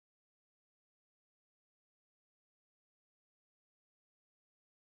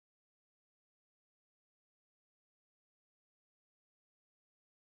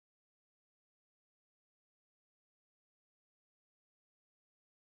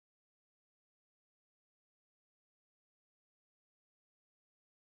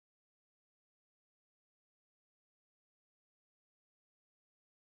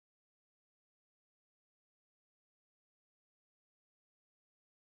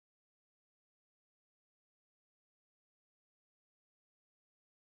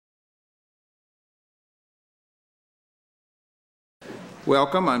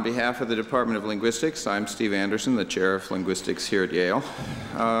Welcome on behalf of the Department of Linguistics. I'm Steve Anderson, the Chair of Linguistics here at Yale.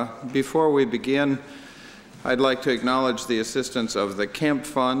 Before we begin, I'd like to acknowledge the assistance of the Kemp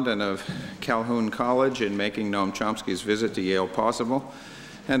Fund and of Calhoun College in making Noam Chomsky's visit to Yale possible,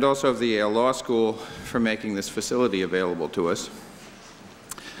 and also of the Yale Law School for making this facility available to us.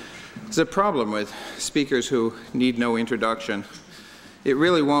 There's a problem with speakers who need no introduction. It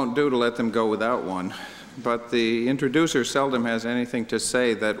really won't do to let them go without one. But the introducer seldom has anything to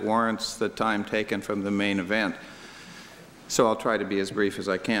say that warrants the time taken from the main event. So I'll try to be as brief as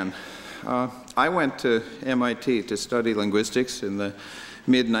I can. I went to MIT to study linguistics in the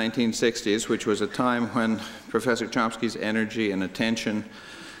mid-1960s, which was a time when Professor Chomsky's energy and attention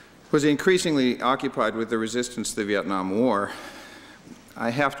was increasingly occupied with the resistance to the Vietnam War. I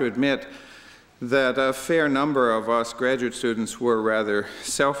have to admit that a fair number of us graduate students were rather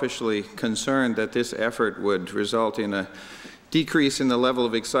selfishly concerned that this effort would result in a decrease in the level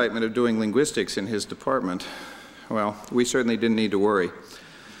of excitement of doing linguistics in his department. Well, we certainly didn't need to worry.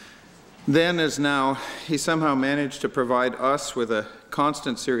 Then, as now, he somehow managed to provide us with a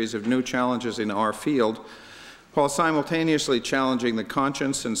constant series of new challenges in our field, while simultaneously challenging the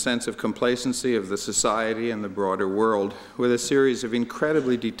conscience and sense of complacency of the society and the broader world with a series of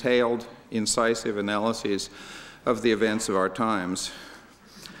incredibly detailed, incisive analyses of the events of our times.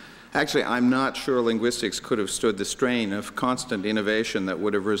 Actually, I'm not sure linguistics could have stood the strain of constant innovation that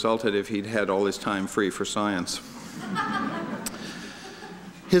would have resulted if he'd had all his time free for science.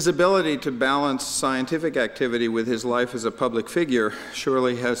 His ability to balance scientific activity with his life as a public figure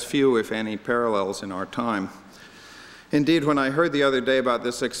surely has few, if any, parallels in our time. Indeed, when I heard the other day about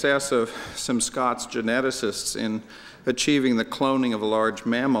the success of some Scots geneticists in achieving the cloning of a large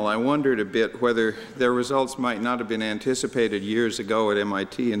mammal, I wondered a bit whether their results might not have been anticipated years ago at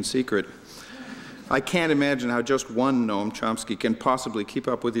MIT in secret. I can't imagine how just one Noam Chomsky can possibly keep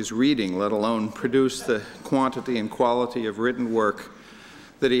up with his reading, let alone produce the quantity and quality of written work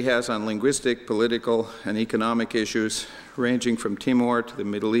that he has on linguistic, political, and economic issues, ranging from Timor to the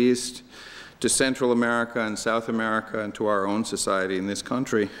Middle East, to Central America and South America, and to our own society in this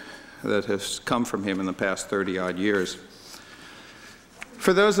country that has come from him in the past 30-odd years.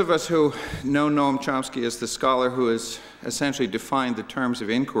 For those of us who know Noam Chomsky as the scholar who has essentially defined the terms of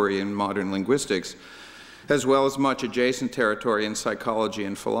inquiry in modern linguistics, as well as much adjacent territory in psychology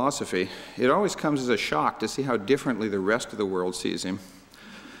and philosophy, it always comes as a shock to see how differently the rest of the world sees him.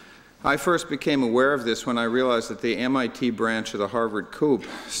 I first became aware of this when I realized that the MIT branch of the Harvard Coop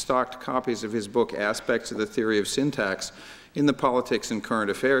stocked copies of his book Aspects of the Theory of Syntax in the Politics and Current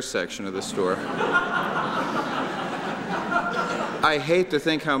Affairs section of the store. I hate to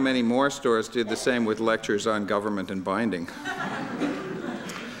think how many more stores did the same with lectures on government and binding.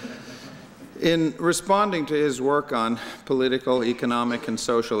 In responding to his work on political, economic, and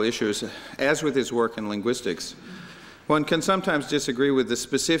social issues, as with his work in linguistics, one can sometimes disagree with the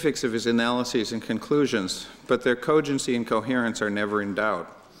specifics of his analyses and conclusions, but their cogency and coherence are never in doubt.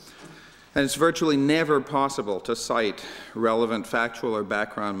 And it's virtually never possible to cite relevant factual or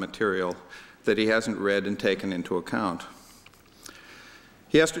background material that he hasn't read and taken into account.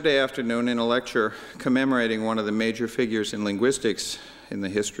 Yesterday afternoon, in a lecture commemorating one of the major figures in linguistics in the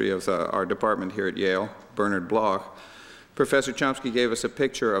history of our department here at Yale, Bernard Bloch, Professor Chomsky gave us a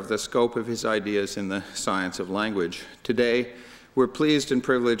picture of the scope of his ideas in the science of language. Today, we're pleased and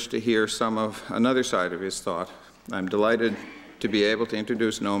privileged to hear some of another side of his thought. I'm delighted to be able to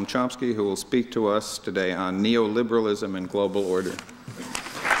introduce Noam Chomsky, who will speak to us today on neoliberalism and global order.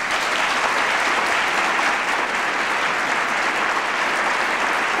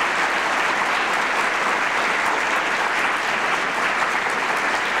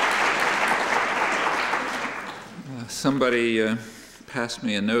 Somebody passed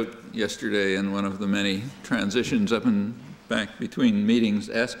me a note yesterday in one of the many transitions up and back between meetings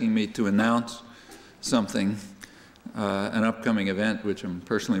asking me to announce something, an upcoming event which I'm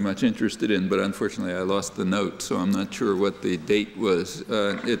personally much interested in, but unfortunately I lost the note, so I'm not sure what the date was.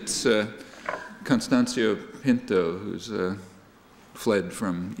 It's Constancio Pinto, who's fled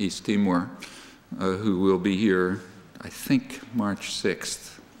from East Timor, who will be here, I think, March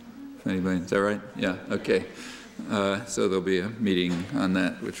 6th. Anybody, is that right? Yeah, okay. So there'll be a meeting on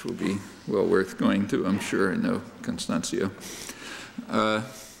that, which will be well worth going to, I'm sure. I know Constancio.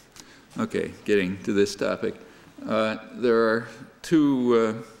 Okay, getting to this topic. There are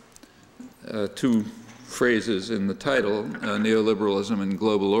two phrases in the title, neoliberalism and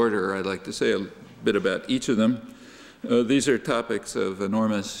global order. I'd like to say a bit about each of them. These are topics of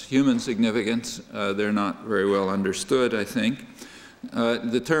enormous human significance. They're not very well understood, I think.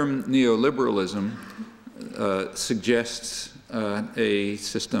 The term neoliberalism suggests a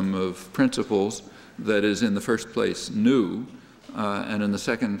system of principles that is in the first place new, and in the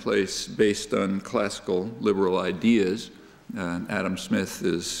second place based on classical liberal ideas. Adam Smith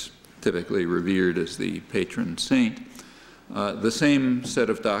is typically revered as the patron saint. The same set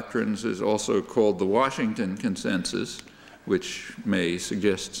of doctrines is also called the Washington Consensus, which may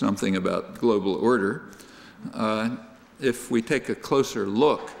suggest something about global order. If we take a closer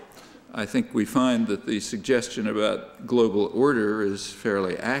look, I think we find that the suggestion about global order is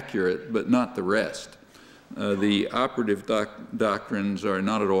fairly accurate, but not the rest. The operative doctrines are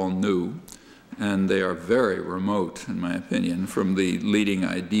not at all new, and they are very remote, in my opinion, from the leading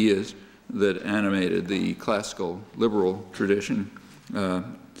ideas that animated the classical liberal tradition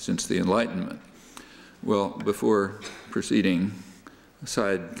since the Enlightenment. Well, before proceeding, a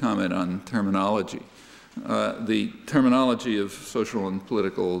side comment on terminology. The terminology of social and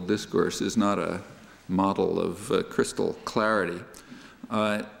political discourse is not a model of crystal clarity.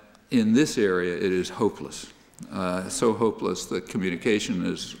 In this area, it is hopeless. So hopeless that communication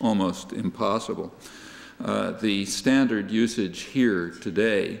is almost impossible. The standard usage here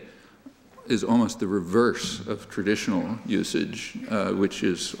today is almost the reverse of traditional usage, which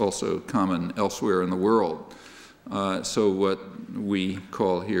is also common elsewhere in the world. So what we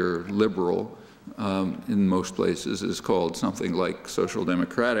call here liberal in most places is called something like social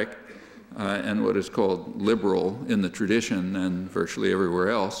democratic, and what is called liberal in the tradition and virtually everywhere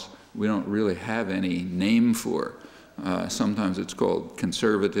else, we don't really have any name for. Sometimes it's called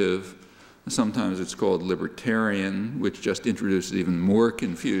conservative, sometimes it's called libertarian, which just introduces even more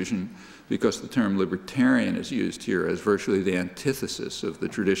confusion because the term libertarian is used here as virtually the antithesis of the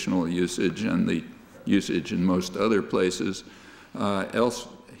traditional usage and the usage in most other places.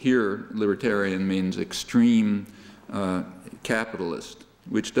 Here, libertarian means extreme capitalist,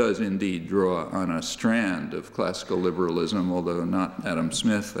 which does indeed draw on a strand of classical liberalism, although not Adam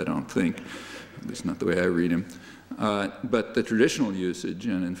Smith, I don't think, at least not the way I read him. But the traditional usage,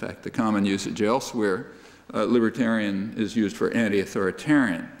 and in fact the common usage elsewhere, libertarian is used for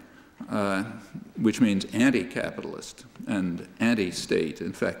anti-authoritarian, which means anti-capitalist and anti-state.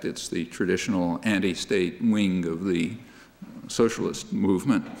 In fact, it's the traditional anti-state wing of the socialist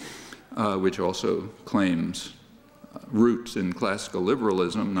movement, which also claims roots in classical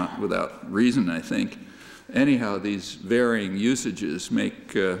liberalism, not without reason, I think. Anyhow, these varying usages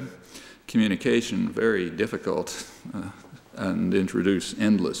make communication very difficult and introduce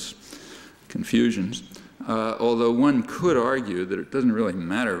endless confusions. Although one could argue that it doesn't really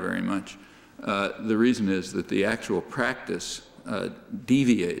matter very much. The reason is that the actual practice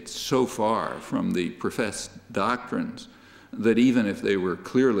deviates so far from the professed doctrines that even if they were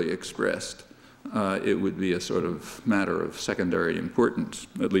clearly expressed, it would be a sort of matter of secondary importance,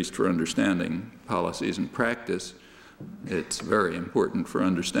 at least for understanding policies and practice. It's very important for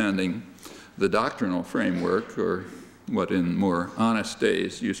understanding the doctrinal framework, or what in more honest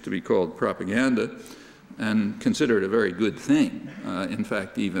days used to be called propaganda, and considered a very good thing. In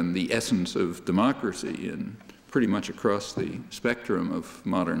fact, even the essence of democracy and pretty much across the spectrum of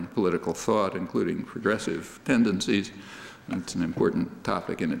modern political thought, including progressive tendencies. It's an important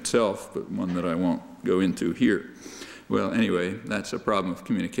topic in itself, but one that I won't go into here. Well, anyway, that's a problem of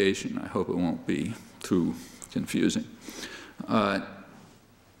communication. I hope it won't be too confusing.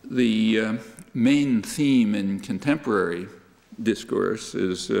 The main theme in contemporary discourse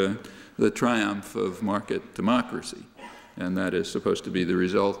is the triumph of market democracy, and that is supposed to be the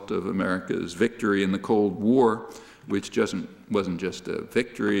result of America's victory in the Cold War, which wasn't just a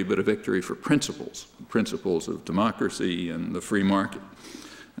victory, but a victory for principles of democracy and the free market.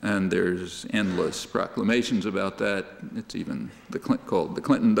 And there's endless proclamations about that. It's even called the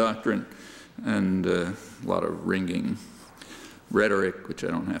Clinton Doctrine, and a lot of ringing rhetoric, which I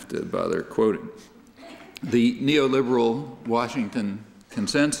don't have to bother quoting. The neoliberal Washington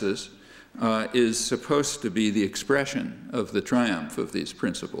Consensus is supposed to be the expression of the triumph of these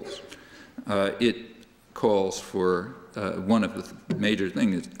principles. It calls for, one of the major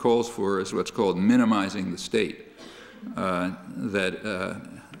things it calls for is what's called minimizing the state. Now,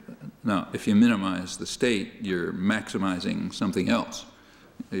 if you minimize the state, you're maximizing something else.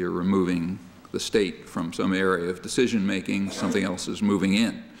 You're removing the state from some area of decision-making, something else is moving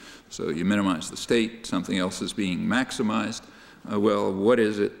in. So you minimize the state, something else is being maximized. Well, what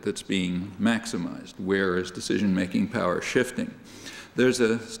is it that's being maximized? Where is decision-making power shifting? There's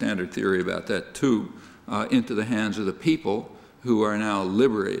a standard theory about that, too, into the hands of the people who are now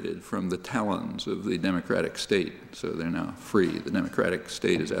liberated from the talons of the democratic state. So they're now free. The democratic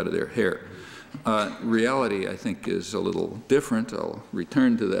state is out of their hair. Reality, I think, is a little different. I'll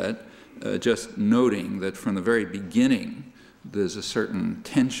return to that. Just noting that from the very beginning, there's a certain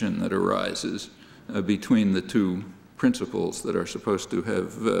tension that arises between the two principles that are supposed to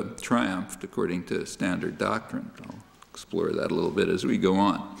have triumphed according to standard doctrine. I'll explore that a little bit as we go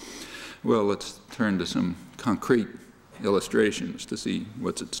on. Well, let's turn to some concrete illustrations to see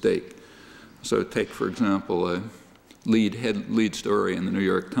what's at stake. So take, for example, a lead story in the New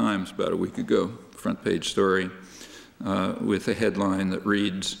York Times about a week ago, front page story, with a headline that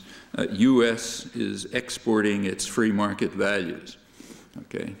reads, U.S. is exporting its free market values.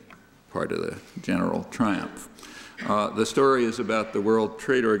 Okay, part of the general triumph. The story is about the World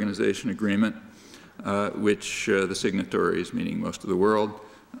Trade Organization agreement, which the signatories, meaning most of the world,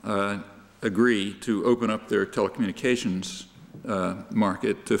 agree to open up their telecommunications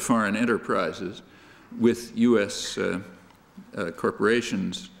market to foreign enterprises, with U.S.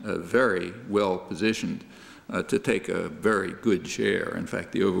 Corporations very well positioned to take a very good share, in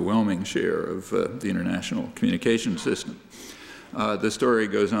fact, the overwhelming share of the international communication system. The story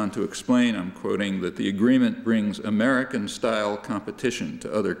goes on to explain, I'm quoting, that the agreement brings American-style competition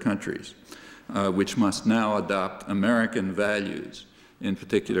to other countries, which must now adopt American values, in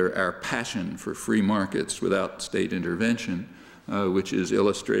particular our passion for free markets without state intervention, which is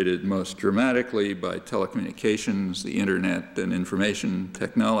illustrated most dramatically by telecommunications, the internet, and information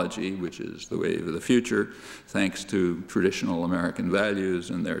technology, which is the wave of the future, thanks to traditional American values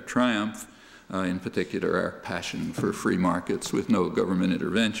and their triumph, in particular our passion for free markets with no government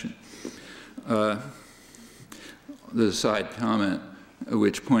intervention. There's a side comment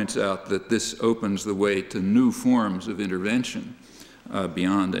which points out that this opens the way to new forms of intervention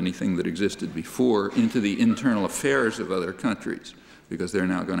beyond anything that existed before into the internal affairs of other countries, because they're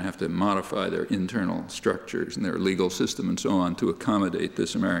now going to have to modify their internal structures and their legal system and so on to accommodate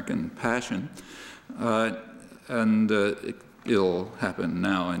this American passion. It'll happen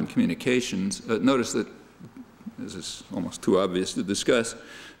now in communications. Notice that, this is almost too obvious to discuss,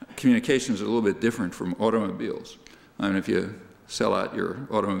 communications are a little bit different from automobiles. I mean, if you sell out your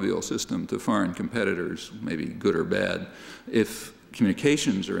automobile system to foreign competitors, maybe good or bad, if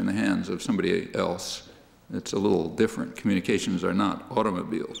communications are in the hands of somebody else, it's a little different. Communications are not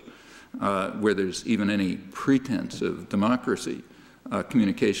automobiles. Where there's even any pretense of democracy,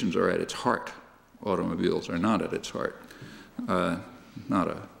 communications are at its heart. Automobiles are not at its heart. Not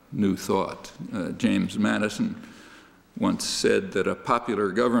a new thought. James Madison once said that a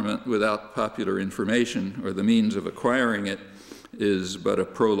popular government without popular information or the means of acquiring it is but a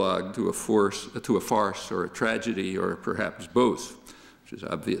prologue to a farce or a tragedy or perhaps both, which is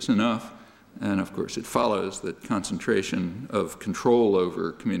obvious enough. And of course it follows that concentration of control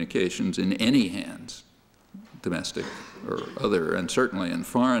over communications in any hands, domestic or other, and certainly in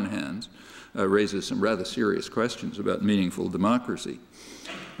foreign hands, raises some rather serious questions about meaningful democracy.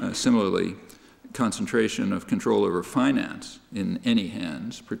 Similarly, concentration of control over finance in any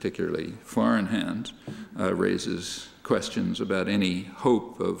hands, particularly foreign hands, raises questions about any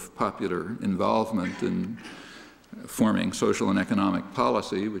hope of popular involvement in forming social and economic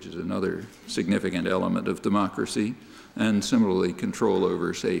policy, which is another significant element of democracy, and similarly control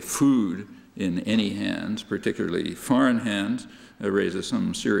over, say, food in any hands, particularly foreign hands, raises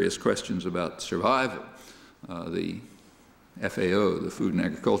some serious questions about survival. The FAO, the Food and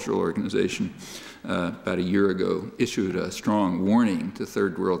Agricultural Organization, about a year ago issued a strong warning to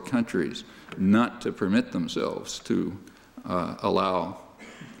third world countries not to permit themselves to allow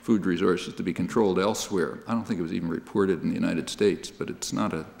food resources to be controlled elsewhere. I don't think it was even reported in the United States, but it's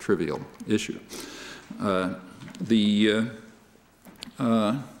not a trivial issue. I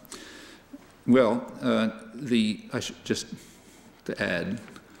should just to add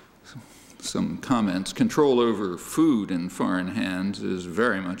some comments. Control over food in foreign hands is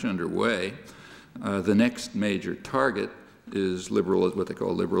very much underway. The next major target is what they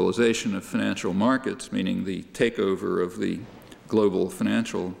call liberalization of financial markets, meaning the takeover of the global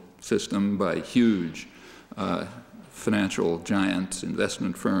financial system by huge financial giants,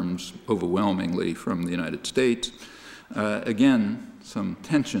 investment firms, overwhelmingly from the United States. Again, some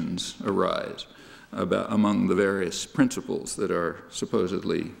tensions arise among the various principles that are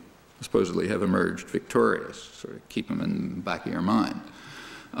supposedly have emerged victorious, sort of keep them in the back of your mind.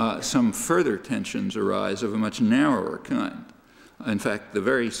 Some further tensions arise of a much narrower kind. In fact, the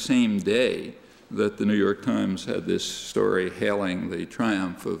very same day that the New York Times had this story hailing the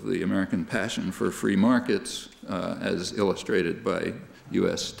triumph of the American passion for free markets, as illustrated by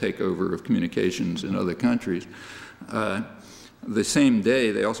U.S. takeover of communications in other countries, the same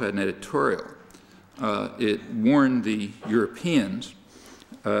day they also had an editorial. It warned the Europeans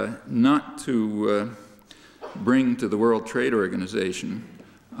not to bring to the World Trade Organization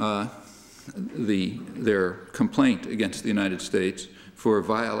their complaint against the United States for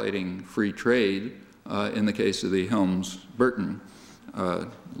violating free trade in the case of the Helms-Burton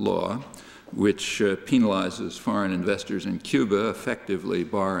law, which penalizes foreign investors in Cuba, effectively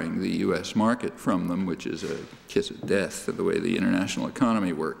barring the U.S. market from them, which is a kiss of death to the way the international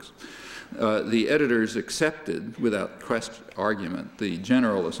economy works. The editors accepted, without argument, the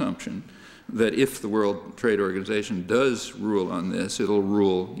general assumption that if the World Trade Organization does rule on this, it'll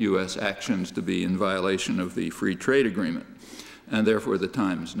rule U.S. actions to be in violation of the Free Trade Agreement. And therefore, the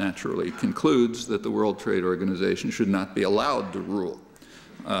Times naturally concludes that the World Trade Organization should not be allowed to rule.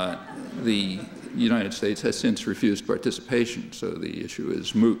 The United States has since refused participation, so the issue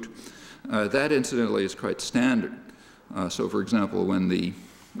is moot. That, incidentally, is quite standard. So, for example, when the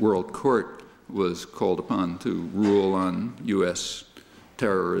World Court was called upon to rule on U.S.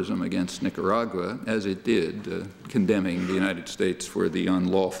 terrorism against Nicaragua, as it did, condemning the United States for the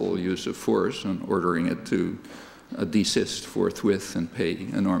unlawful use of force and ordering it to desist forthwith and pay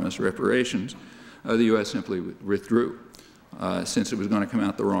enormous reparations, the U.S. simply withdrew. Since it was going to come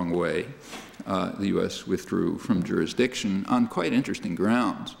out the wrong way, the U.S. withdrew from jurisdiction on quite interesting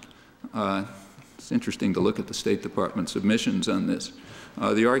grounds. It's interesting to look at the State Department submissions on this.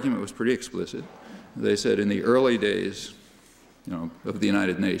 The argument was pretty explicit. They said in the early days, of the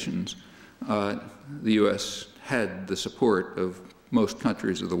United Nations, the U.S. had the support of most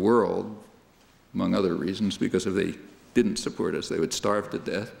countries of the world, among other reasons, because if they didn't support us, they would starve to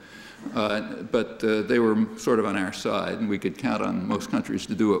death. But they were sort of on our side, and we could count on most countries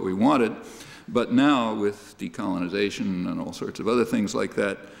to do what we wanted. But now, with decolonization and all sorts of other things like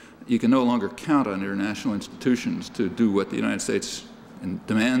that, you can no longer count on international institutions to do what the United States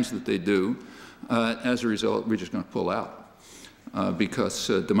demands that they do. As a result, we're just going to pull out, because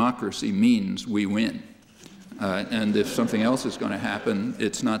democracy means we win. And if something else is going to happen,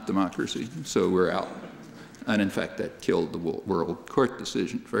 it's not democracy, so we're out. And in fact, that killed the World Court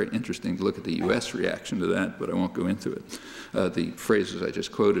decision. Very interesting to look at the U.S. reaction to that, but I won't go into it. The phrases I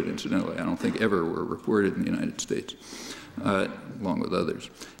just quoted, incidentally, I don't think ever were reported in the United States, along with others.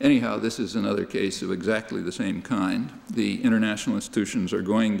 Anyhow, this is another case of exactly the same kind. The international institutions are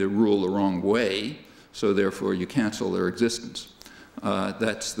going to rule the wrong way, so therefore you cancel their existence.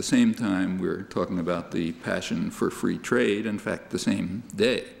 That's the same time we're talking about the passion for free trade, in fact, the same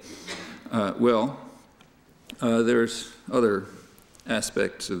day. There's other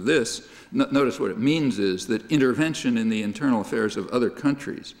aspects of this. Notice what it means is that intervention in the internal affairs of other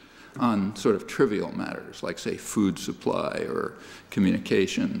countries on sort of trivial matters, like, say, food supply or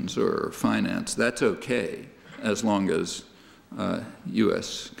communications or finance, that's okay as long as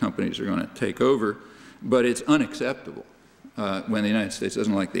U.S. companies are going to take over. But it's unacceptable when the United States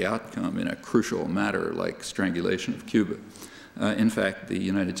doesn't like the outcome in a crucial matter like strangulation of Cuba. In fact, the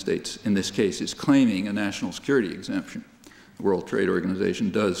United States, in this case, is claiming a national security exemption. The World Trade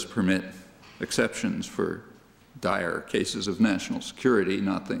Organization does permit exceptions for dire cases of national security,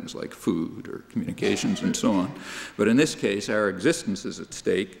 not things like food or communications and so on. But in this case, our existence is at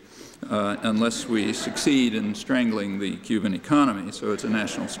stake unless we succeed in strangling the Cuban economy. So it's a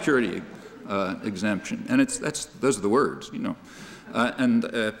national security exemption. And those are the words,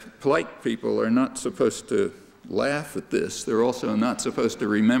 polite people are not supposed to laugh at this. They're also not supposed to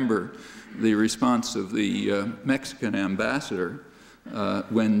remember the response of the Mexican ambassador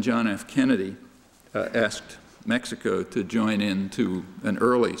when John F. Kennedy asked Mexico to join into an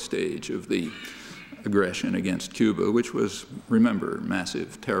early stage of the aggression against Cuba, which was, remember,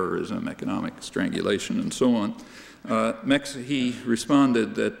 massive terrorism, economic strangulation, and so on. He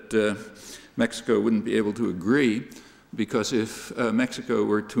responded that Mexico wouldn't be able to agree because if Mexico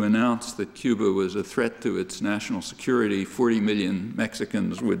were to announce that Cuba was a threat to its national security, 40 million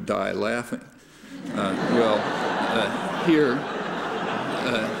Mexicans would die laughing.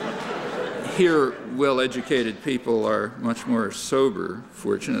 Here, well-educated people are much more sober,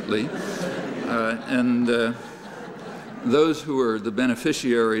 fortunately, and those who are the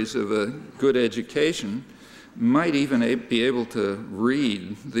beneficiaries of a good education might even be able to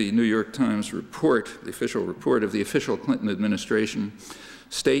read the New York Times report, the official report of the official Clinton administration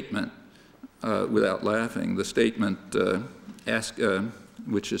statement without laughing. The statement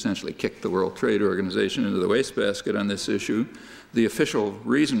which essentially kicked the World Trade Organization into the wastebasket on this issue. The official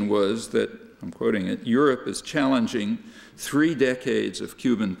reason was that, I'm quoting it, Europe is challenging 3 decades of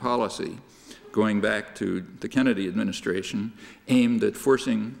Cuban policy going back to the Kennedy administration aimed at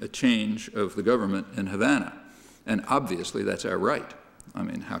forcing a change of the government in Havana. And obviously that's our right. I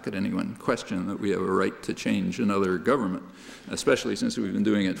mean, how could anyone question that we have a right to change another government, especially since we've been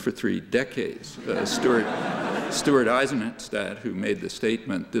doing it for 3 decades? Stuart Eisenstadt, who made the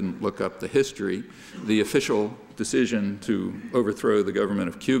statement, didn't look up the history. The official decision to overthrow the government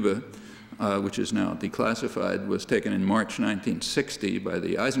of Cuba, which is now declassified, was taken in March 1960 by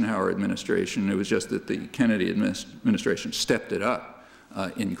the Eisenhower administration. It was just that the Kennedy administration stepped it up,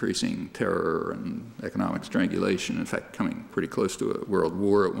 increasing terror and economic strangulation, in fact, coming pretty close to a world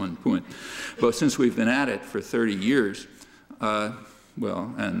war at one point. But since we've been at it for 30 years,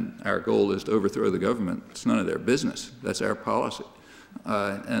 well, and our goal is to overthrow the government, it's none of their business. That's our policy.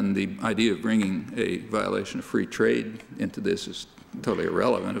 And the idea of bringing a violation of free trade into this is totally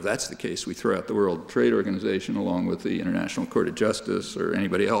irrelevant. If that's the case, we throw out the World Trade Organization along with the International Court of Justice or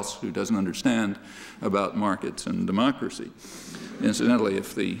anybody else who doesn't understand about markets and democracy. Incidentally,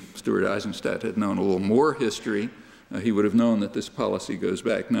 if the Stuart Eisenstadt had known a little more history, he would have known that this policy goes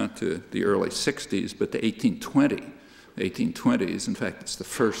back not to the early 60s, but to 1820. 1820s, in fact, it's the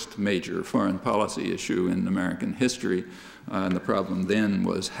first major foreign policy issue in American history. And the problem then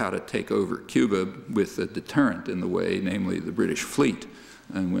was how to take over Cuba with a deterrent in the way, namely the British fleet.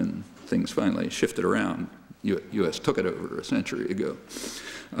 And when things finally shifted around, U.S. took it over a century ago.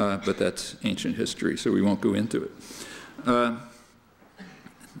 But that's ancient history, so we won't go into it.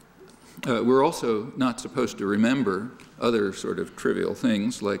 We're also not supposed to remember other sort of trivial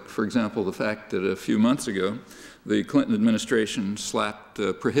things, like, for example, the fact that a few months ago, the Clinton administration slapped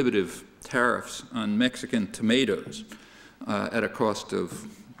prohibitive tariffs on Mexican tomatoes at a cost of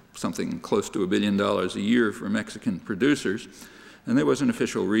something close to $1 billion a year for Mexican producers. And there was an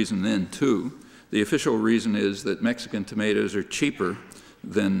official reason then, too. The official reason is that Mexican tomatoes are cheaper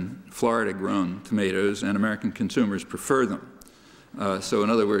than Florida-grown tomatoes, and American consumers prefer them. So in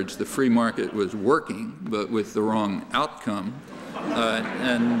other words, the free market was working, but with the wrong outcome.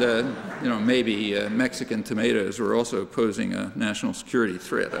 You know, maybe Mexican tomatoes were also posing a national security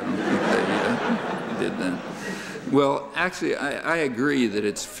threat. I don't think they did that. Well, actually, I agree that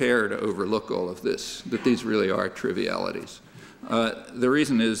it's fair to overlook all of this, that these really are trivialities. The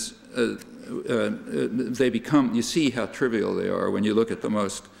reason is they become, you see how trivial they are when you look at the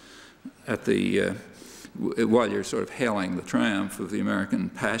most, while you're sort of hailing the triumph of the American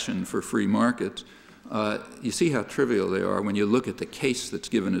passion for free markets, you see how trivial they are when you look at the case that's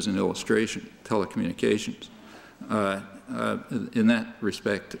given as an illustration, telecommunications. In that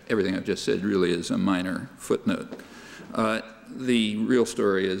respect, everything I've just said really is a minor footnote. The real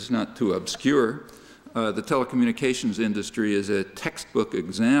story is not too obscure. The telecommunications industry is a textbook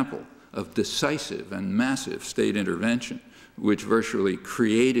example of decisive and massive state intervention, which virtually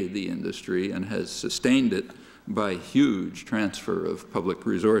created the industry and has sustained it by huge transfer of public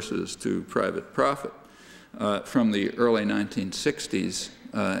resources to private profit. From the early 1960s,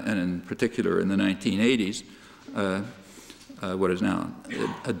 and in particular in the 1980s, what is now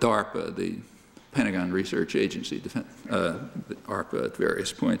DARPA, the Pentagon Research Agency, ARPA at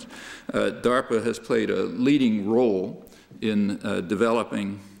various points, DARPA has played a leading role in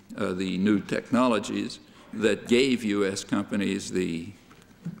developing the new technologies that gave U.S. companies the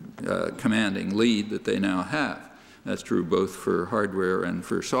commanding lead that they now have. That's true both for hardware and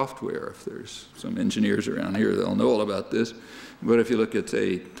for software. If there's some engineers around here, they'll know all about this. But if you look at,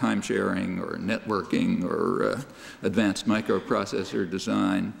 say, time sharing or networking or advanced microprocessor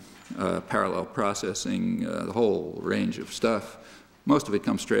design, parallel processing, the whole range of stuff, most of it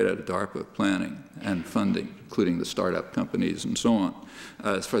comes straight out of DARPA planning and funding, including the startup companies and so on.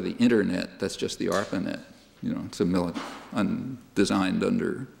 As for the internet, that's just the ARPANET. You know, it's designed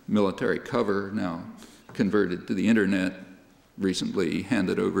under military cover, now converted to the internet, recently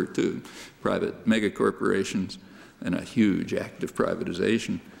handed over to private megacorporations, and a huge act of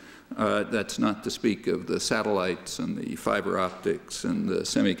privatization. That's not to speak of the satellites and the fiber optics and the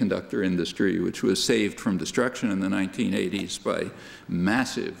semiconductor industry, which was saved from destruction in the 1980s by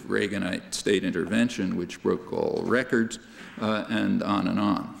massive Reaganite state intervention, which broke all records, and on and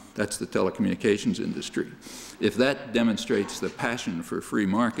on. That's the telecommunications industry. If that demonstrates the passion for free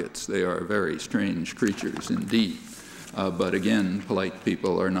markets, they are very strange creatures indeed. But again, polite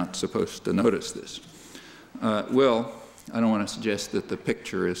people are not supposed to notice this. Well, I don't want to suggest that the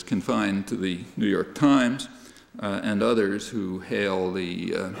picture is confined to the New York Times and others who hail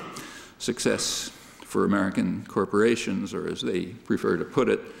the success for American corporations, or as they prefer to put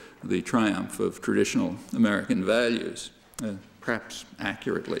it, the triumph of traditional American values. Perhaps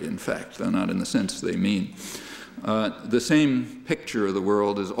accurately, in fact, though not in the sense they mean. The same picture of the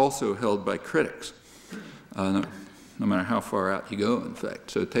world is also held by critics, no matter how far out you go, in fact.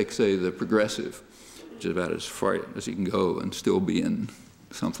 So take, say, the progressive just about as far as you can go and still be in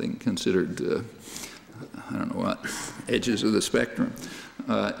something considered, I don't know what, edges of the spectrum.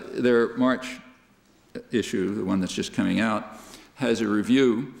 Their March issue, the one that's just coming out, has a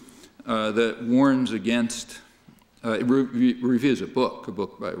review that warns against, it reviews a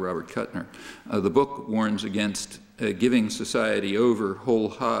book by Robert Kuttner. The book warns against giving society over whole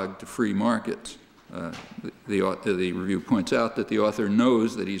hog to free markets. The review points out that the author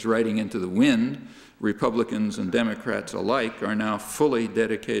knows that he's writing into the wind. Republicans and Democrats alike are now fully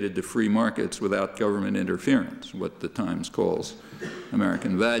dedicated to free markets without government interference, what the Times calls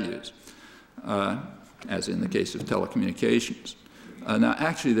American values, as in the case of telecommunications. Now,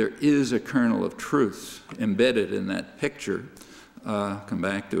 actually, there is a kernel of truth embedded in that picture. I'll come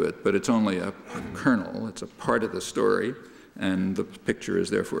back to it, but it's only a kernel. It's a part of the story, and the picture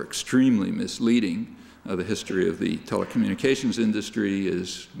is therefore extremely misleading. The history of the telecommunications industry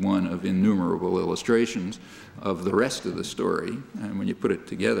is one of innumerable illustrations of the rest of the story, and when you put it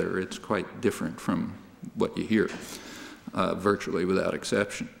together, it's quite different from what you hear, virtually without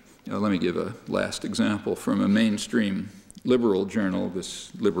exception. Let me give a last example from a mainstream liberal journal,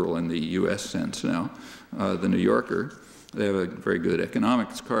 this liberal in the US sense now, the New Yorker. They have a very good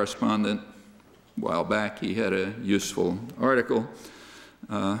economics correspondent. A while back, he had a useful article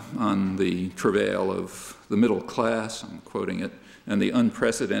on the travail of the middle class, I'm quoting it, and the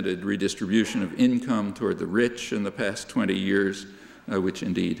unprecedented redistribution of income toward the rich in the past 20 years, which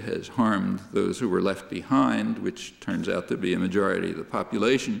indeed has harmed those who were left behind, which turns out to be a majority of the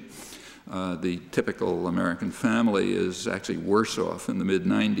population. The typical American family is actually worse off in the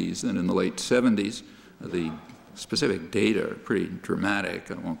mid-90s than in the late 70s. The specific data are pretty dramatic.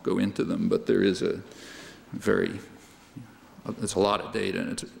 I won't go into them, but there is it's a lot of data,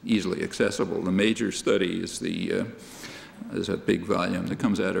 and it's easily accessible. The major study is there's a big volume that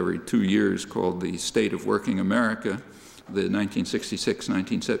comes out every 2 years called The State of Working America. The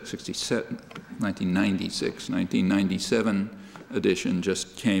 1996-1997 edition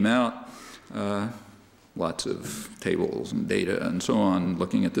just came out. Lots of tables and data and so on,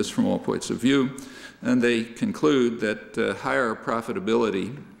 looking at this from all points of view. And they conclude that higher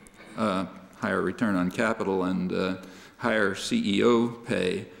profitability, higher return on capital, and higher CEO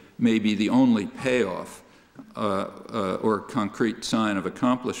pay may be the only payoff or concrete sign of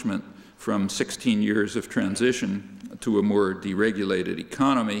accomplishment from 16 years of transition to a more deregulated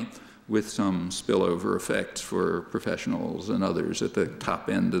economy, with some spillover effects for professionals and others at the top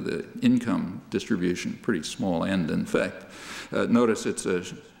end of the income distribution, pretty small end, in fact. Notice it's a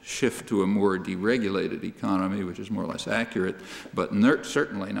shift to a more deregulated economy, which is more or less accurate, but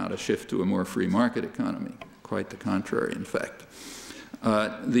certainly not a shift to a more free market economy. Quite the contrary, in fact.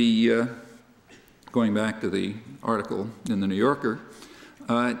 Going back to the article in the New Yorker,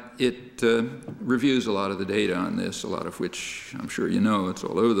 it reviews a lot of the data on this, a lot of which I'm sure you know, it's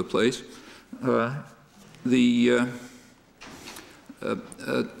all over the place.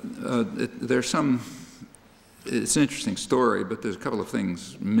 It's an interesting story, but there's a couple of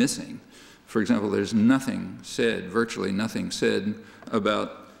things missing. For example, there's nothing said, virtually nothing said,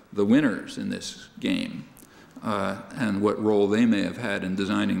 about the winners in this game and what role they may have had in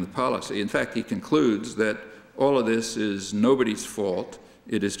designing the policy. In fact, he concludes that all of this is nobody's fault.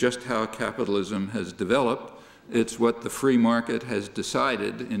 It is just how capitalism has developed. It's what the free market has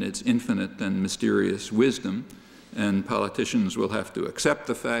decided in its infinite and mysterious wisdom, and politicians will have to accept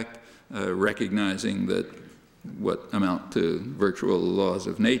the fact, recognizing that what amount to virtual laws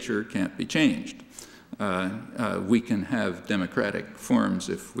of nature can't be changed. We can have democratic forms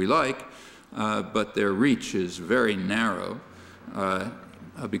if we like, but their reach is very narrow,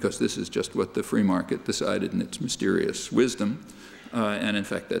 because this is just what the free market decided in its mysterious wisdom. And in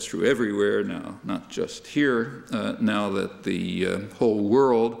fact, that's true everywhere now, not just here, now that the whole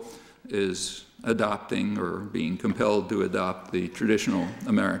world is adopting or being compelled to adopt the traditional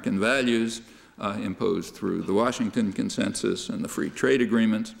American values imposed through the Washington Consensus and the Free Trade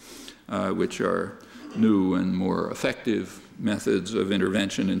Agreements, which are new and more effective methods of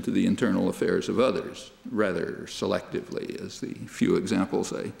intervention into the internal affairs of others, rather selectively, as the few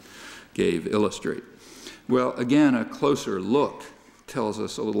examples I gave illustrate. Well, again, a closer look tells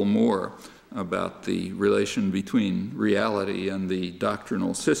us a little more about the relation between reality and the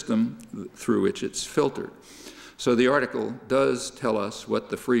doctrinal system through which it's filtered. So the article does tell us what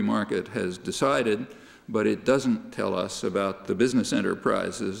the free market has decided, but it doesn't tell us about the business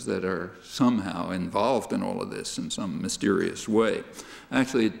enterprises that are somehow involved in all of this in some mysterious way.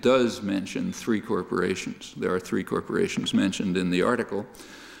 Actually, it does mention 3 corporations. There are 3 corporations mentioned in the article: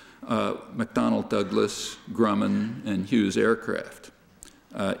 McDonnell Douglas, Grumman, and Hughes Aircraft.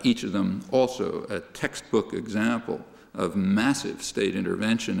 each of them also a textbook example of massive state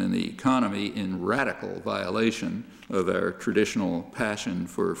intervention in the economy in radical violation of our traditional passion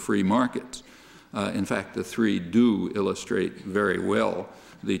for free markets. In fact, the three do illustrate very well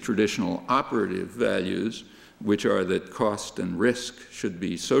the traditional operative values, which are that cost and risk should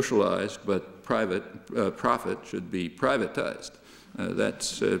be socialized, but profit should be privatized.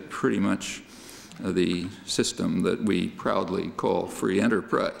 That's pretty much the system that we proudly call free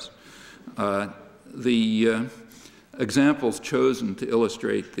enterprise. The examples chosen to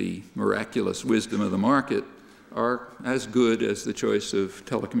illustrate the miraculous wisdom of the market are as good as the choice of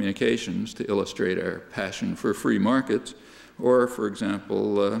telecommunications to illustrate our passion for free markets, or, for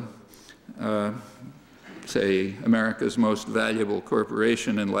example, say, America's most valuable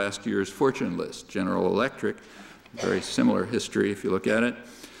corporation in last year's Fortune list, General Electric, very similar history if you look at it,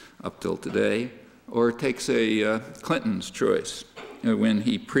 up till today. Or take, say, Clinton's choice, when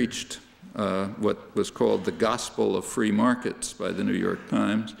he preached what was called the gospel of free markets by the New York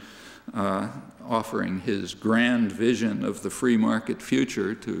Times, offering his grand vision of the free market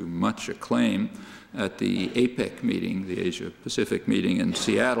future to much acclaim at the APEC meeting, the Asia-Pacific meeting in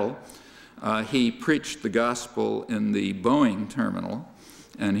Seattle. He preached the gospel in the Boeing terminal,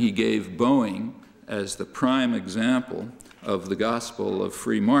 and he gave Boeing as the prime example of the gospel of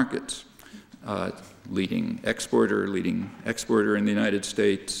free markets. Leading exporter in the United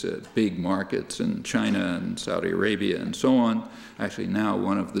States, big markets in China and Saudi Arabia and so on. Actually now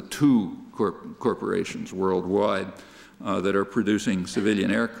one of the two corporations worldwide that are producing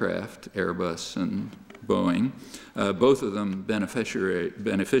civilian aircraft, Airbus and Boeing, both of them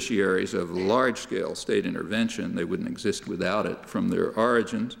beneficiaries of large-scale state intervention. They wouldn't exist without it from their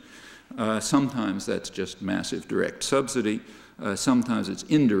origins. Sometimes that's just massive direct subsidy. Sometimes it's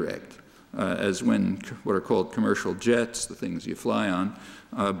indirect, as when what are called commercial jets, the things you fly on,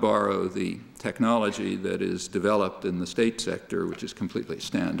 borrow the technology that is developed in the state sector, which is completely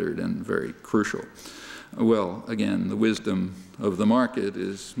standard and very crucial. Well, again, the wisdom of the market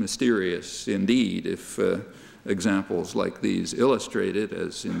is mysterious indeed if examples like these illustrate it,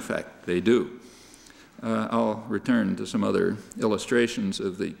 as in fact they do. I'll return to some other illustrations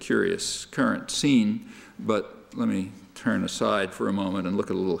of the curious current scene, but let me turn aside for a moment and look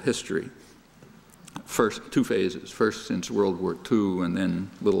at a little history. First, two phases. First, since World War II, and then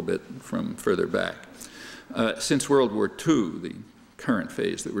a little bit from further back. Since World War II, the current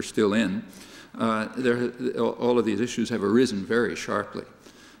phase that we're still in, all of these issues have arisen very sharply.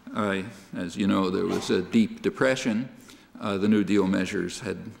 As you know, there was a deep depression. The New Deal measures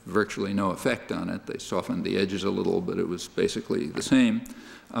had virtually no effect on it. They softened the edges a little, but it was basically the same.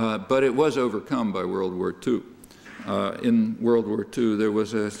 But it was overcome by World War II. In World War II, there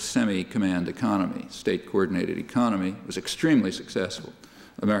was a semi-command economy, state-coordinated economy. It was extremely successful.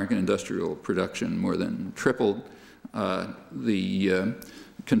 American industrial production more than tripled. The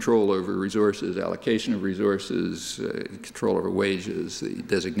control over resources, allocation of resources, control over wages, the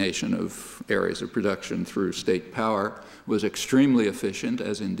designation of areas of production through state power was extremely efficient,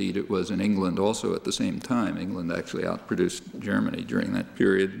 as indeed it was in England also at the same time. England actually outproduced Germany during that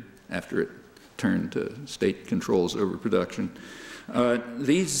period after it turned to state controls over production.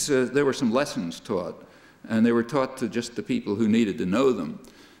 There were some lessons taught, and they were taught to just the people who needed to know them.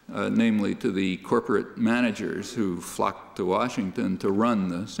 Namely to the corporate managers who flocked to Washington to run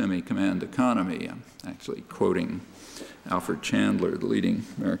the semi-command economy. I'm actually quoting Alfred Chandler, the leading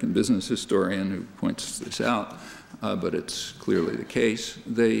American business historian, who points this out, but it's clearly the case.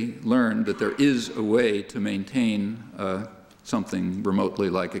 They learned that there is a way to maintain something remotely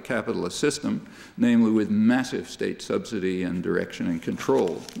like a capitalist system, namely with massive state subsidy and direction and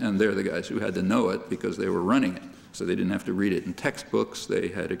control. And they're the guys who had to know it because they were running it. So they didn't have to read it in textbooks, they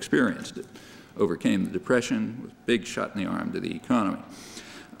had experienced it. Overcame the Depression, was a big shot in the arm to the economy.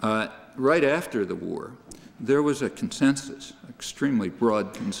 Right after the war, there was a consensus, extremely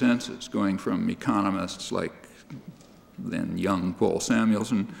broad consensus, going from economists like then young Paul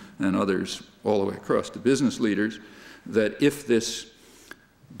Samuelson and others all the way across to business leaders, that if this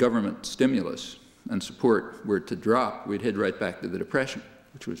government stimulus and support were to drop, we'd head right back to the Depression,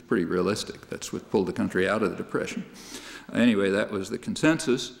 which was pretty realistic. That's what pulled the country out of the Depression. Anyway, that was the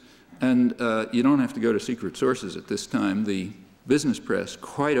consensus. And you don't have to go to secret sources at this time. The business press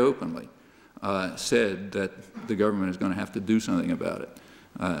quite openly said that the government is going to have to do something about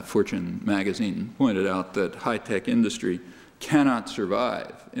it. Fortune magazine pointed out that high-tech industry cannot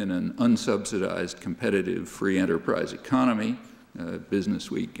survive in an unsubsidized, competitive, free enterprise economy. Business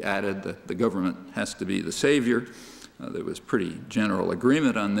Week added that the government has to be the savior. There was pretty general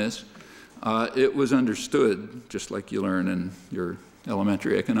agreement on this. It was understood, just like you learn in your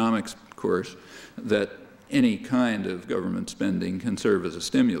elementary economics course, that any kind of government spending can serve as a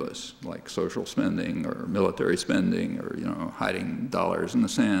stimulus, like social spending or military spending or, you know, hiding dollars in the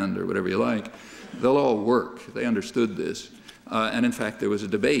sand or whatever you like. They'll all work. They understood this. And in fact, there was a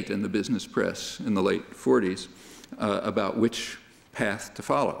debate in the business press in the late 40s about which path to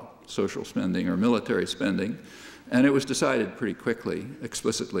follow, social spending or military spending. And it was decided pretty quickly,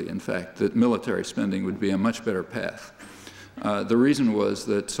 explicitly in fact, that military spending would be a much better path. The reason was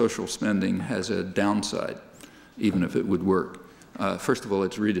that social spending has a downside, even if it would work. First of all,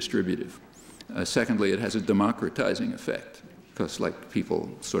 it's redistributive. Secondly, it has a democratizing effect, because like people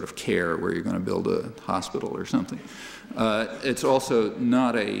sort of care where you're going to build a hospital or something. It's also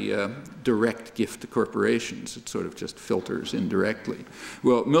not a direct gift to corporations. It sort of just filters indirectly.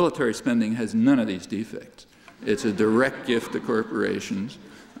 Well, military spending has none of these defects. It's a direct gift to corporations.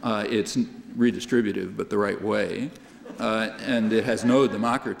 It's redistributive, but the right way. And it has no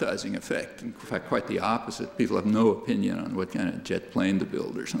democratizing effect. In fact, quite the opposite. People have no opinion on what kind of jet plane to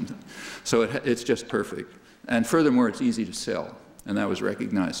build or something. So it's just perfect. And furthermore, it's easy to sell, and that was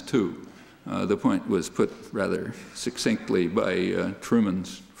recognized too. The point was put rather succinctly by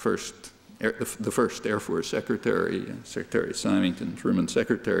Truman's the first Air Force Secretary, Secretary Symington, Truman's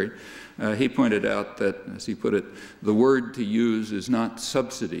secretary. He pointed out that, as he put it, the word to use is not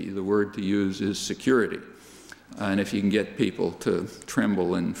subsidy, the word to use is security. And if you can get people to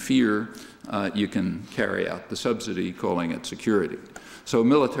tremble in fear, you can carry out the subsidy, calling it security. So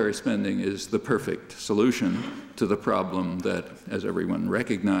military spending is the perfect solution to the problem that, as everyone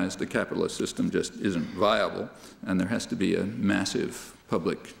recognized, the capitalist system just isn't viable, and there has to be a massive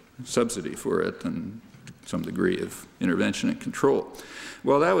public subsidy for it and some degree of intervention and control.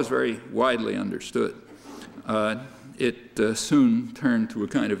 Well, that was very widely understood. It soon turned to a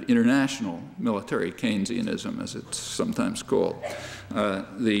kind of international military Keynesianism, as it's sometimes called.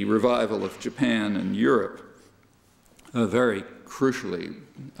 The revival of Japan and Europe very crucially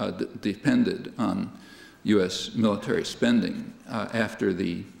depended on U.S. military spending after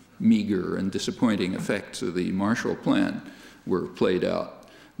the meager and disappointing effects of the Marshall Plan were played out.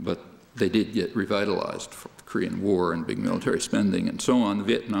 But they did get revitalized for the Korean War and big military spending and so on. The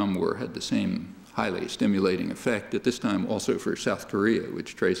Vietnam War had the same highly stimulating effect, at this time also for South Korea,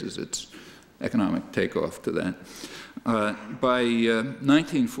 which traces its economic takeoff to that. By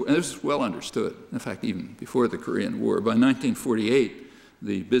 1940, and this is well understood, in fact, even before the Korean War, by 1948,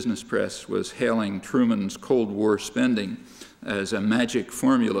 the business press was hailing Truman's Cold War spending as a magic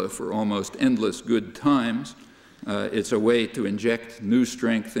formula for almost endless good times. It's a way to inject new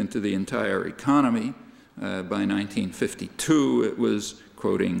strength into the entire economy. By 1952, it was,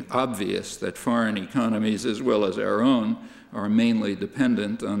 quoting, obvious that foreign economies as well as our own are mainly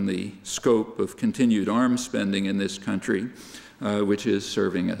dependent on the scope of continued arms spending in this country, which is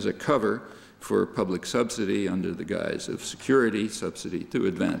serving as a cover for public subsidy under the guise of security, subsidy to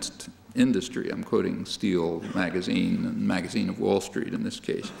advanced industry. I'm quoting Steel Magazine and Magazine of Wall Street in this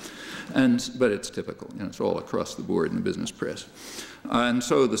case. But it's typical, you know, it's all across the board in the business press. And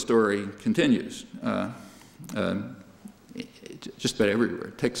so the story continues. Just about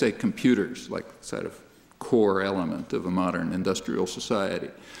everywhere. Take, say, computers, like sort of core element of a modern industrial society.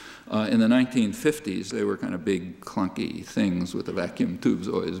 In the 1950s, they were kind of big, clunky things with the vacuum tubes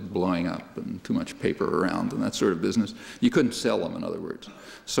always blowing up and too much paper around and that sort of business. You couldn't sell them, in other words.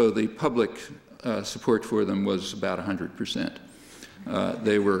 So the public support for them was about 100%.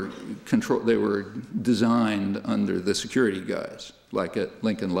 They were designed under the security guise, like at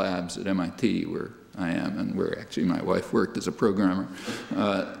Lincoln Labs at MIT, where I am, and where actually my wife worked as a programmer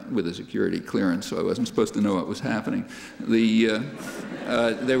with a security clearance, so I wasn't supposed to know what was happening.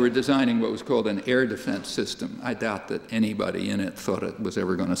 They were designing what was called an air defense system. I doubt that anybody in it thought it was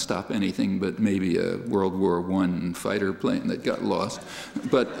ever going to stop anything but maybe a World War I fighter plane that got lost.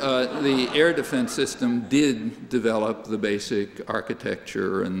 But the air defense system did develop the basic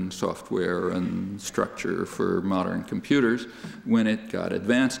architecture and software and structure for modern computers. When it got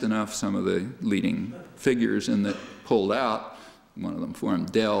advanced enough, some of the leading figures in that pulled out. One of them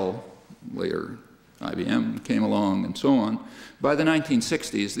formed Dell, later IBM came along, and so on. By the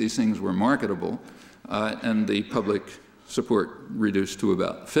 1960s, these things were marketable, and the public support reduced to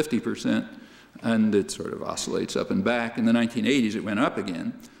about 50%, and it sort of oscillates up and back. In the 1980s, it went up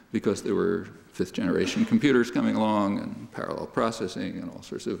again, because there were fifth-generation computers coming along, and parallel processing, and all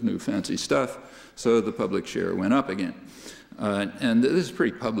sorts of new fancy stuff, so the public share went up again. And this is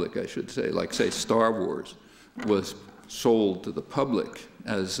pretty public, I should say. Like, say, Star Wars was sold to the public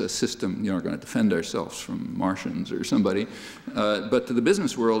as a system, you know, we're going to defend ourselves from Martians or somebody. But to the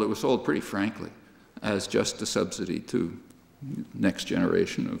business world, it was sold pretty frankly as just a subsidy to next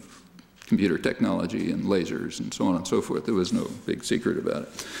generation of computer technology and lasers and so on and so forth. There was no big secret about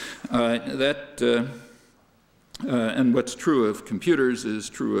it. And what's true of computers is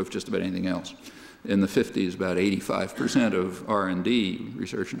true of just about anything else. In the 50s, about 85% of R&D,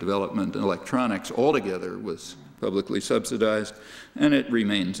 research and development, in electronics altogether was publicly subsidized, and it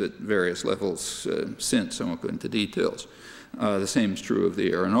remains at various levels since. I won't go into details. The same is true of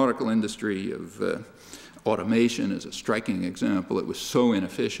the aeronautical industry, of automation is a striking example. It was so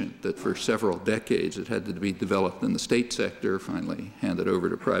inefficient that for several decades it had to be developed in the state sector, finally handed over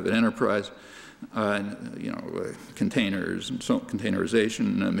to private enterprise. Containers and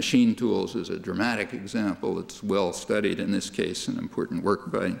containerization, machine tools is a dramatic example. It's well studied in this case, an important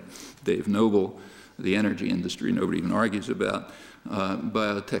work by Dave Noble. The energy industry nobody even argues about.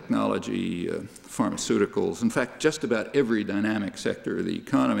 Biotechnology, pharmaceuticals, in fact, just about every dynamic sector of the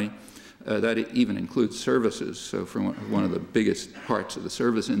economy. That even includes services. So one of the biggest parts of the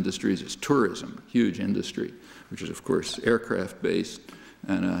service industries is tourism, huge industry, which is of course aircraft-based,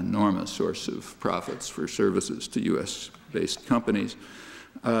 and an enormous source of profits for services to US-based companies.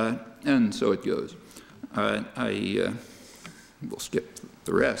 And so it goes. I will skip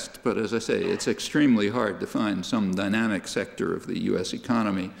the rest, but as I say, it's extremely hard to find some dynamic sector of the US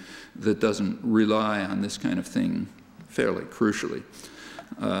economy that doesn't rely on this kind of thing fairly crucially.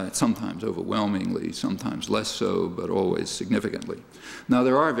 Sometimes overwhelmingly, sometimes less so, but always significantly. Now,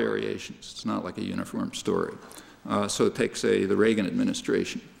 there are variations. It's not like a uniform story. So take, say, the Reagan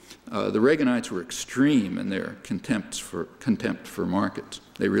administration. The Reaganites were extreme in their contempt for markets.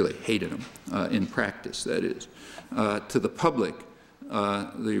 They really hated them, in practice, that is. To the public,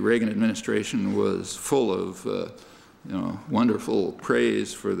 the Reagan administration was full of wonderful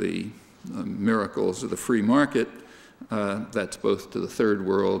praise for the miracles of the free market. That's both to the third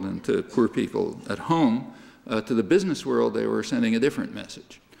world and to poor people at home. To the business world, they were sending a different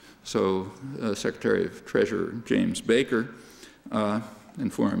message. So Secretary of Treasury James Baker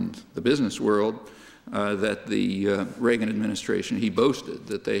informed the business world that the Reagan administration, he boasted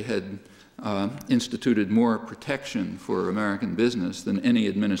that they had instituted more protection for American business than any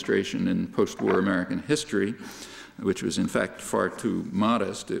administration in post-war American history, which was in fact far too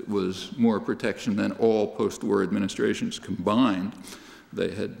modest. It was more protection than all post-war administrations combined.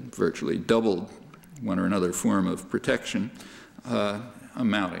 They had virtually doubled one or another form of protection,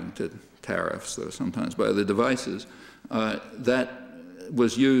 amounting to tariffs, though sometimes by the devices. That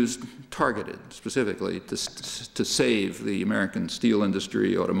was used, targeted specifically, to save the American steel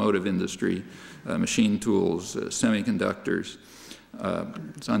industry, automotive industry, machine tools, semiconductors.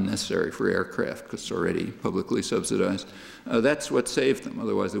 It's unnecessary for aircraft because it's already publicly subsidized. That's what saved them.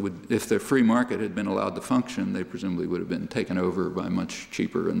 Otherwise, if the free market had been allowed to function, they presumably would have been taken over by much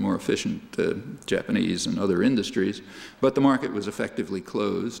cheaper and more efficient Japanese and other industries. But the market was effectively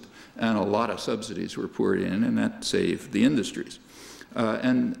closed, and a lot of subsidies were poured in, and that saved the industries.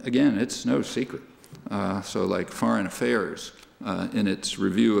 And again, it's no secret. So like Foreign Affairs, in its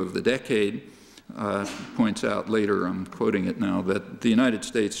review of the decade, points out later, I'm quoting it now, that the United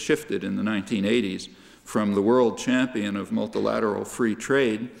States shifted in the 1980s from the world champion of multilateral free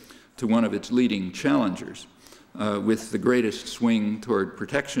trade to one of its leading challengers, with the greatest swing toward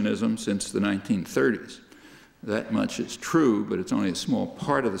protectionism since the 1930s. That much is true, but it's only a small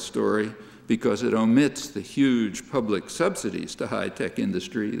part of the story because it omits the huge public subsidies to high-tech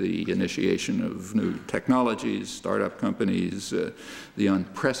industry, the initiation of new technologies, startup companies, the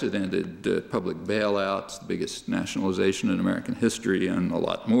unprecedented public bailouts, the biggest nationalization in American history, and a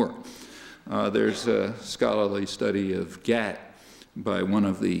lot more. There's a scholarly study of GATT by one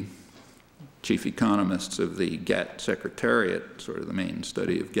of the chief economists of the GATT Secretariat, sort of the main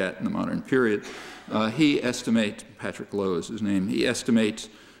study of GATT in the modern period. He estimates, Patrick Lowe is his name, he estimates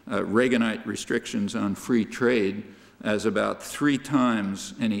Reaganite restrictions on free trade as about 3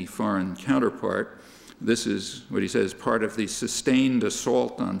 times any foreign counterpart. This is what he says, part of the sustained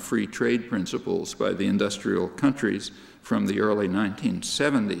assault on free trade principles by the industrial countries from the early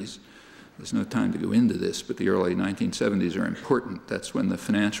 1970s. There's no time to go into this, but the early 1970s are important. That's when the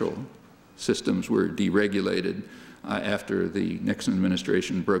financial systems were deregulated after the Nixon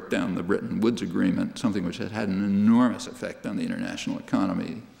administration broke down the Bretton Woods Agreement, something which had had an enormous effect on the international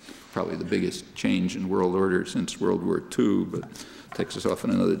economy, probably the biggest change in world order since World War II, but takes us off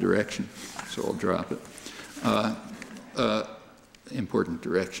in another direction, so I'll drop it. Important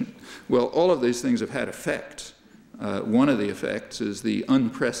direction. Well, all of these things have had effects. One of the effects is the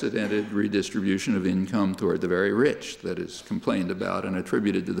unprecedented redistribution of income toward the very rich that is complained about and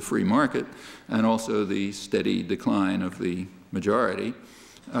attributed to the free market, and also the steady decline of the majority.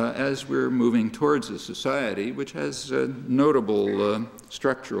 as we're moving towards a society which has notable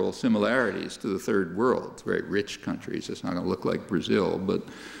structural similarities to the third world. Very rich countries. It's not going to look like Brazil, but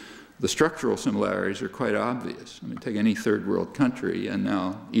the structural similarities are quite obvious. I mean, take any third world country, and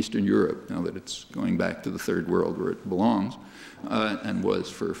now Eastern Europe, now that it's going back to the third world where it belongs, and was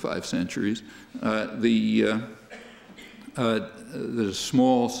for 5 centuries. There's a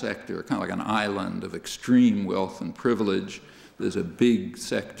small sector, kind of like an island of extreme wealth and privilege. There's a big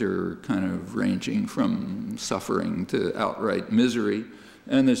sector kind of ranging from suffering to outright misery.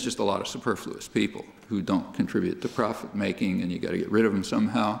 And there's just a lot of superfluous people who don't contribute to profit making, and you got to get rid of them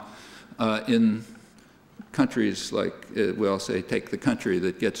somehow. In countries like, well, say, take the country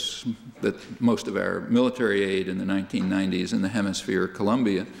that gets most of our military aid in the 1990s in the hemisphere,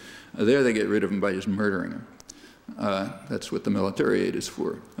 Colombia, there they get rid of them by just murdering them. That's what the military aid is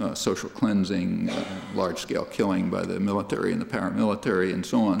for, social cleansing, large-scale killing by the military and the paramilitary and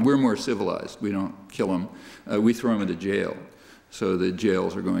so on. We're more civilized. We don't kill them. We throw them into jail. So the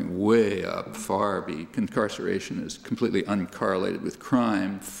jails are going way up, incarceration is completely uncorrelated with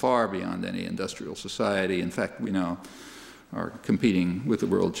crime, far beyond any industrial society. In fact, we now are competing with the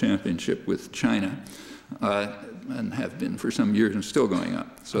World Championship with China, and have been for some years and still going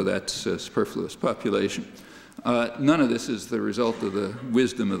up. So that's a superfluous population. None of this is the result of the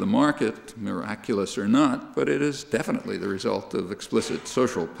wisdom of the market, miraculous or not, but it is definitely the result of explicit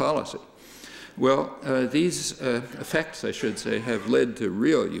social policy. Well, these effects, I should say, have led to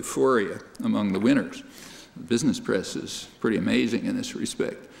real euphoria among the winners. The business press is pretty amazing in this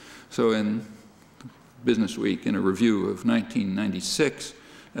respect. So in Business Week, in a review of 1996,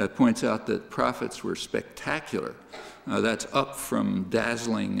 points out that profits were spectacular. That's up from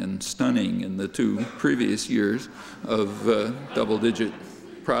dazzling and stunning in the 2 previous years of double-digit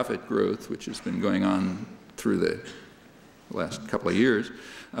profit growth, which has been going on through the last couple of years.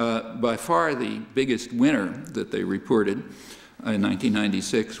 By far the biggest winner that they reported in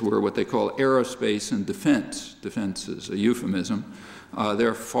 1996 were what they call aerospace and defense. Defense is a euphemism.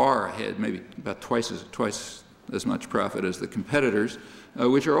 They're far ahead, maybe about twice as much profit as the competitors,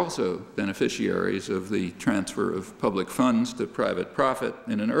 which are also beneficiaries of the transfer of public funds to private profit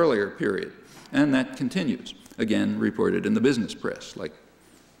in an earlier period. And that continues, again, reported in the business press. Like,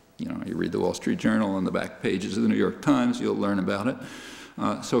 you know, you read the Wall Street Journal on the back pages of the New York Times, you'll learn about it.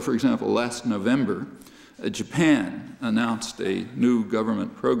 So, for example, last November, Japan announced a new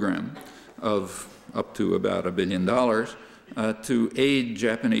government program of up to about $1 billion to aid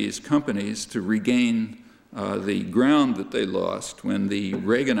Japanese companies to regain the ground that they lost when the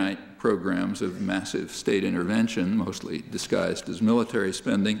Reaganite programs of massive state intervention, mostly disguised as military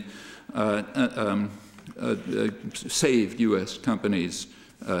spending, saved U.S. companies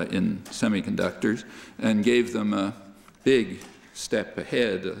in semiconductors and gave them a big step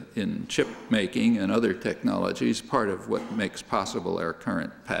ahead in chip making and other technologies, part of what makes possible our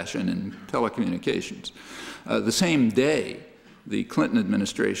current passion in telecommunications. The same day, the Clinton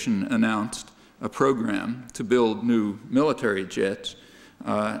administration announced a program to build new military jets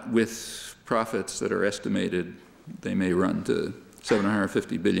with profits that are estimated, they may run to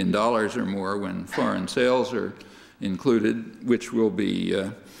 $750 billion or more when foreign sales are included, which will be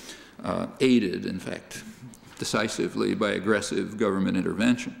aided, in fact, decisively by aggressive government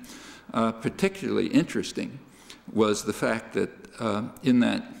intervention. Particularly interesting was the fact that in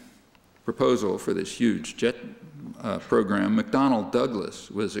that proposal for this huge jet program, McDonnell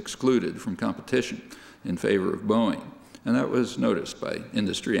Douglas was excluded from competition in favor of Boeing, and that was noticed by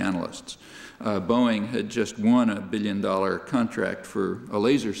industry analysts. Boeing had just won a $1 billion contract for a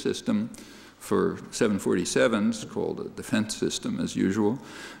laser system for 747s, called a defense system as usual.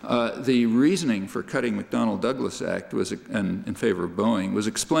 The reasoning for cutting McDonnell Douglas Act was, and in favor of Boeing, was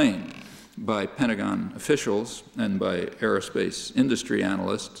explained by Pentagon officials and by aerospace industry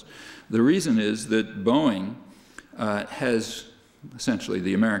analysts. The reason is that Boeing has essentially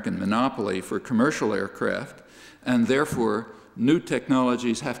the American monopoly for commercial aircraft, and therefore new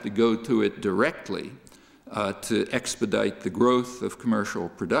technologies have to go to it directly to expedite the growth of commercial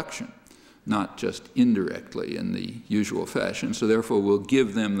production, not just indirectly in the usual fashion. So therefore we'll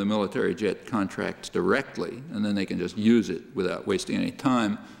give them the military jet contracts directly, and then they can just use it without wasting any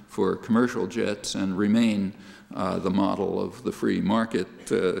time for commercial jets and remain the model of the free market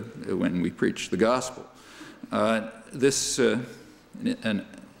when we preach the gospel. An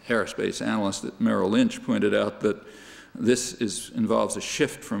aerospace analyst at Merrill Lynch pointed out that this involves a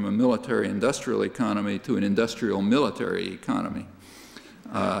shift from a military-industrial economy to an industrial-military economy.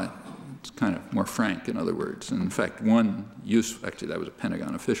 It's kind of more frank, in other words. And in fact, actually that was a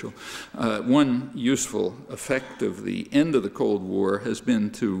Pentagon official, one useful effect of the end of the Cold War has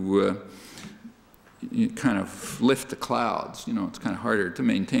been to kind of lift the clouds. You know, it's kind of harder to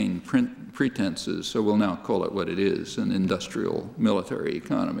maintain pretenses, so we'll now call it what it is, an industrial military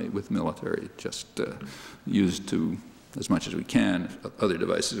economy, with military just used to, as much as we can, other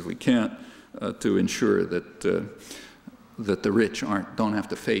devices if we can't, to ensure that that the rich don't have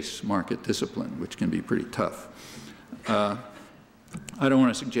to face market discipline, which can be pretty tough. I don't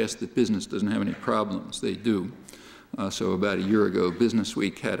want to suggest that business doesn't have any problems. They do. So about a year ago, Business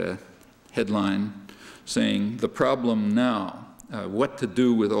Week had a headline saying, "The problem now, what to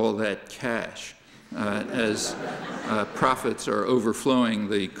do with all that cash as profits are overflowing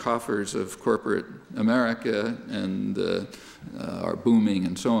the coffers of corporate America and are booming,"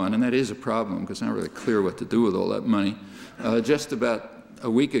 and so on. And that is a problem, because it's not really clear what to do with all that money. Just about a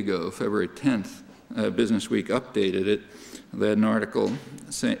week ago, February 10th, Business Week updated it. They had an article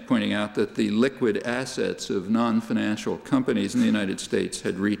pointing out that the liquid assets of non-financial companies in the United States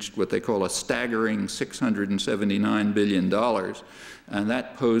had reached what they call a staggering $679 billion, and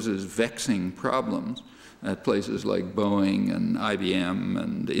that poses vexing problems at places like Boeing and IBM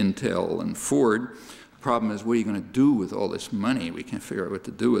and Intel and Ford. The problem is, what are you going to do with all this money? We can't figure out what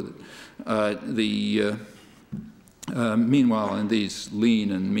to do with it. Meanwhile, in these lean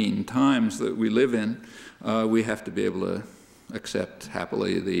and mean times that we live in, we have to be able to accept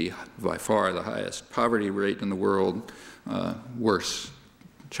happily by far the highest poverty rate in the world, worse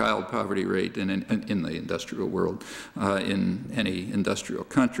child poverty rate in the industrial world, in any industrial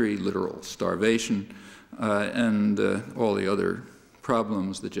country, literal starvation, and all the other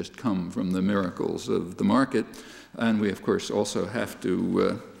problems that just come from the miracles of the market. And we, of course, also have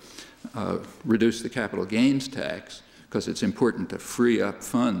to reduce the capital gains tax, because it's important to free up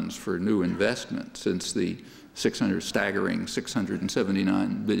funds for new investment, since the staggering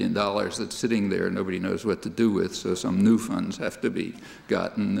 $679 billion that's sitting there, nobody knows what to do with, so some new funds have to be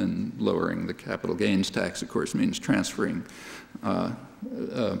gotten, and lowering the capital gains tax, of course, means transferring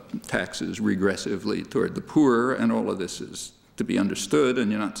taxes regressively toward the poor, and all of this is to be understood,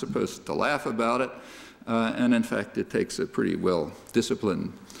 and you're not supposed to laugh about it. And in fact, it takes a pretty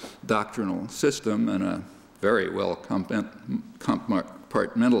well-disciplined doctrinal system and a very well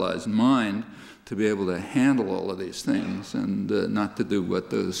compartmentalized mind to be able to handle all of these things, and not to do what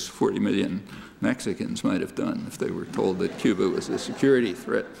those 40 million Mexicans might have done if they were told that Cuba was a security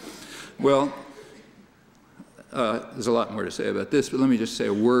threat. Well, there's a lot more to say about this, but let me just say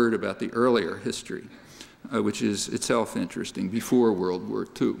a word about the earlier history, which is itself interesting, before World War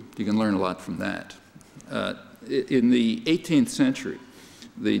II. You can learn a lot from that. In the 18th century,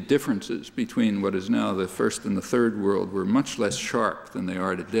 the differences between what is now the first and the third world were much less sharp than they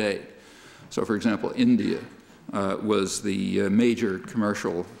are today. So, for example, India was the major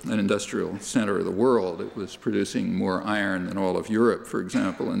commercial and industrial center of the world. It was producing more iron than all of Europe, for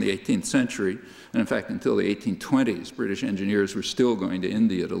example, in the 18th century. And in fact, until the 1820s, British engineers were still going to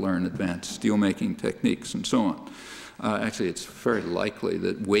India to learn advanced steelmaking techniques and so on. Actually, it's very likely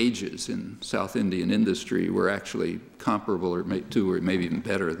that wages in South Indian industry were actually comparable or maybe even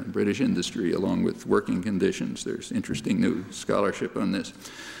better than British industry, along with working conditions. There's interesting new scholarship on this.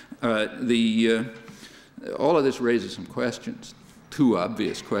 All of this raises some questions, two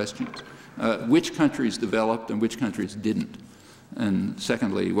obvious questions. Which countries developed and which countries didn't? And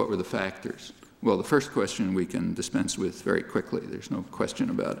secondly, what were the factors? Well, the first question we can dispense with very quickly. There's no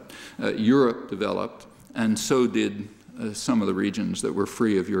question about it. Europe developed, and so did some of the regions that were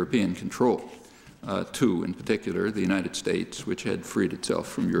free of European control. Two in particular, the United States, which had freed itself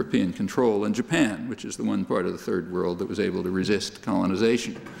from European control, and Japan, which is the one part of the third world that was able to resist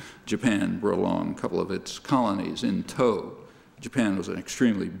colonization. Japan brought along a couple of its colonies in tow. Japan was an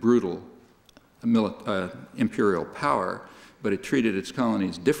extremely brutal imperial power, but it treated its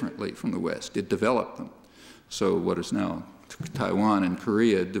colonies differently from the West. It developed them. So what is now Taiwan and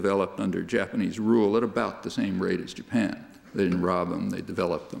Korea developed under Japanese rule at about the same rate as Japan. They didn't rob them, they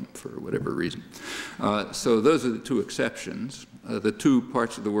developed them for whatever reason. So those are the two exceptions. The two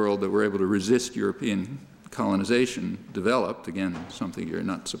parts of the world that were able to resist European colonization developed, again, something you're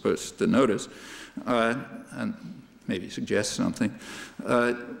not supposed to notice, and maybe suggest something.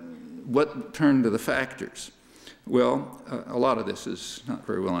 What turned to the factors? Well, a lot of this is not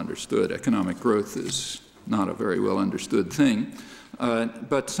very well understood. Economic growth is not a very well understood thing,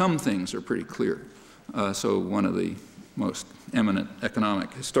 but some things are pretty clear. So one of the most eminent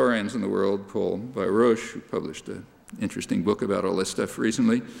economic historians in the world, Paul Weyrauch, who published an interesting book about all this stuff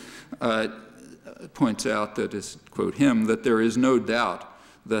recently, points out that, quote him, that there is no doubt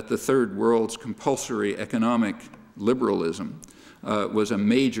that the Third World's compulsory economic liberalism was a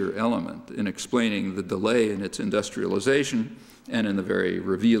major element in explaining the delay in its industrialization, and in the very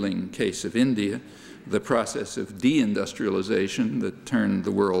revealing case of India, the process of deindustrialization that turned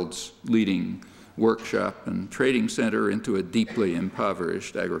the world's leading workshop and trading center into a deeply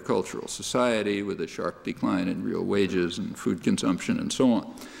impoverished agricultural society with a sharp decline in real wages and food consumption and so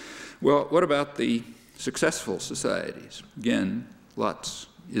on. Well, what about the successful societies? Again, lots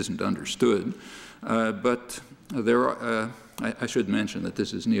isn't understood, but there are, I should mention that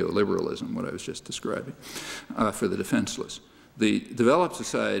this is neoliberalism, what I was just describing, for the defenseless. The developed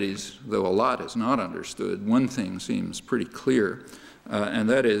societies, though a lot is not understood, one thing seems pretty clear, and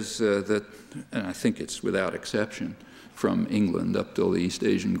that is that, and I think it's without exception from England up till the East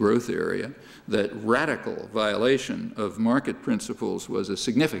Asian growth area, that radical violation of market principles was a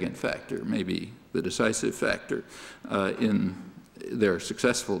significant factor, maybe the decisive factor, in their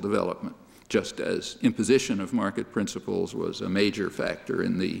successful development, just as imposition of market principles was a major factor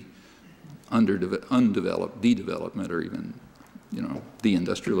in the undeveloped development, or even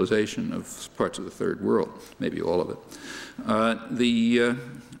deindustrialization of parts of the Third World, maybe all of it.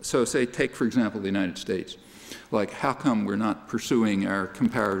 So say, take for example the United States. Like, how come we're not pursuing our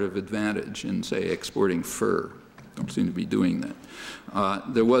comparative advantage in, say, exporting fur? Don't seem to be doing that.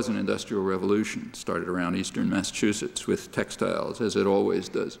 There was an industrial revolution started around eastern Massachusetts with textiles, as it always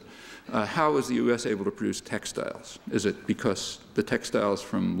does. How was the U.S. able to produce textiles? Is it because the textiles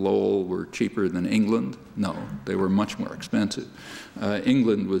from Lowell were cheaper than England? No, they were much more expensive.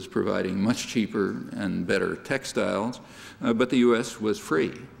 England was providing much cheaper and better textiles, but the U.S. was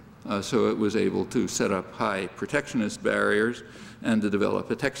free. So it was able to set up high protectionist barriers and to develop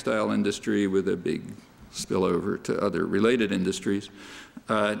a textile industry with a big spillover to other related industries.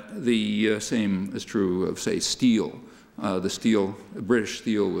 The same is true of, say, steel. British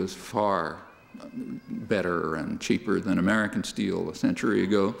steel was far better and cheaper than American steel a century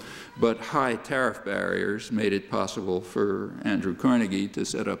ago, but high tariff barriers made it possible for Andrew Carnegie to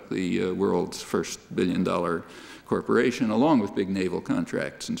set up the world's first billion-dollar corporation, along with big naval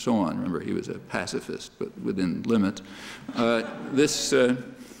contracts and so on. Remember, he was a pacifist, but within limits. So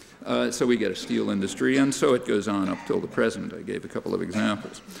we get a steel industry, and so it goes on up till the present. I gave a couple of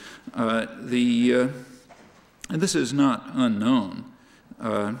examples. And this is not unknown.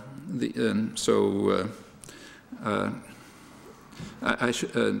 In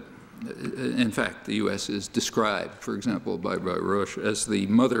fact, the U.S. is described, for example, by Roche as the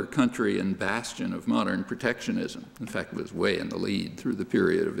mother country and bastion of modern protectionism. In fact, it was way in the lead through the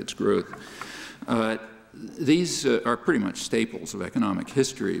period of its growth. These are pretty much staples of economic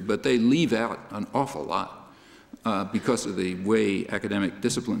history, but they leave out an awful lot because of the way academic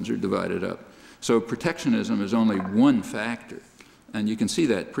disciplines are divided up. So protectionism is only one factor, and you can see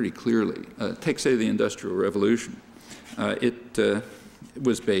that pretty clearly. Take, say, the Industrial Revolution. It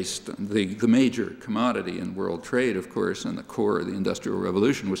was based on the major commodity in world trade, of course, and the core of the Industrial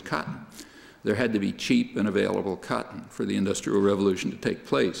Revolution was cotton. There had to be cheap and available cotton for the Industrial Revolution to take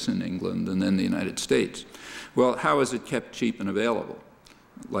place in England and then the United States. Well, how is it kept cheap and available?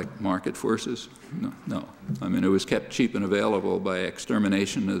 Like market forces? No. I mean, it was kept cheap and available by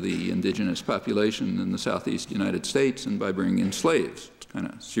extermination of the indigenous population in the southeast United States and by bringing in slaves. It's kind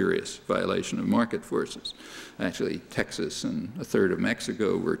of serious violation of market forces. Actually, Texas and a third of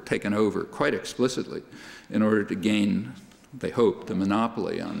Mexico were taken over quite explicitly in order to gain, they hoped, a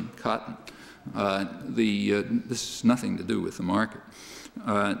monopoly on cotton. This has nothing to do with the market.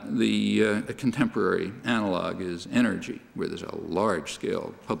 A contemporary analog is energy, where there's a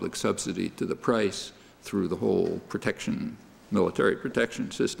large-scale public subsidy to the price through the whole military protection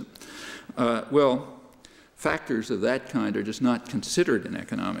system. Well, factors of that kind are just not considered in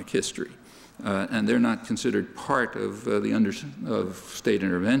economic history, and they're not considered part of of state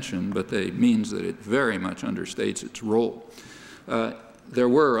intervention, but they means that it very much understates its role. There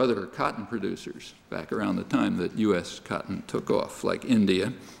were other cotton producers back around the time that U.S. cotton took off, like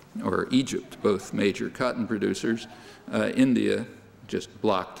India or Egypt, both major cotton producers. India just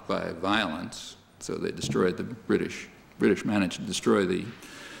blocked by violence, so they destroyed the British managed to destroy the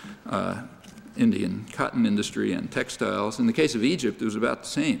Indian cotton industry and textiles. In the case of Egypt, it was about the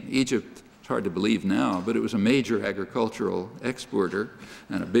same. Egypt, it's hard to believe now, but it was a major agricultural exporter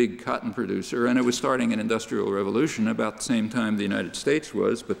and a big cotton producer, and it was starting an industrial revolution about the same time the United States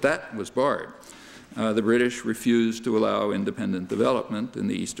was, but that was barred. The British refused to allow independent development in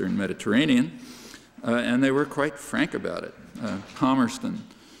the Eastern Mediterranean, and they were quite frank about it. Palmerston,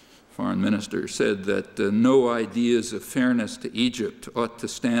 foreign minister, said that no ideas of fairness to Egypt ought to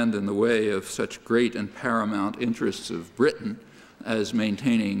stand in the way of such great and paramount interests of Britain as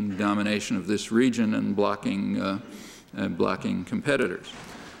maintaining domination of this region and blocking competitors.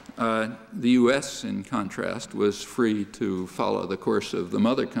 The U.S., in contrast, was free to follow the course of the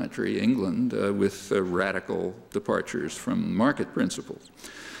mother country, England, with radical departures from market principles.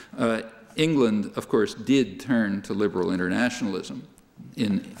 England, of course, did turn to liberal internationalism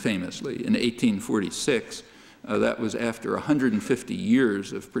famously. In 1846, that was after 150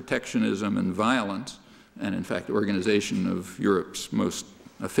 years of protectionism and violence, and in fact, organization of Europe's most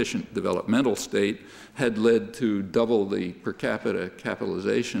efficient developmental state, had led to double the per capita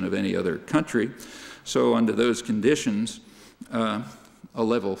capitalization of any other country. So under those conditions, a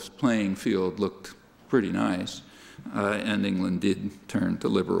level playing field looked pretty nice, and England did turn to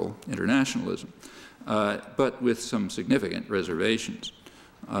liberal internationalism, but with some significant reservations,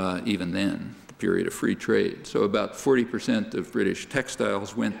 even then, the period of free trade. So about 40% of British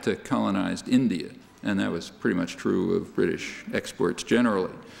textiles went to colonized India, and that was pretty much true of British exports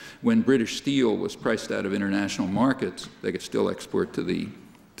generally. When British steel was priced out of international markets, they could still export to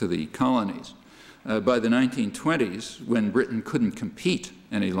the colonies. By the 1920s, when Britain couldn't compete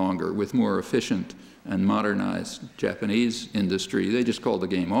any longer with more efficient and modernized Japanese industry, they just called the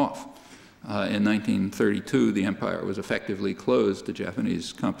game off. In 1932, the empire was effectively closed to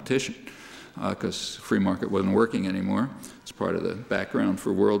Japanese competition because free market wasn't working anymore. It's part of the background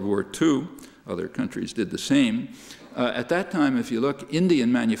for World War II. Other countries did the same. At that time, if you look,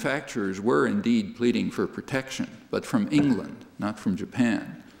 Indian manufacturers were indeed pleading for protection, but from England, not from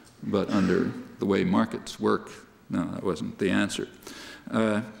Japan. But under the way markets work, no, that wasn't the answer.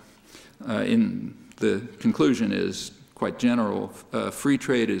 The conclusion is quite general. Free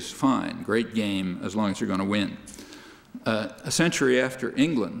trade is fine, great game, as long as you're going to win. A century after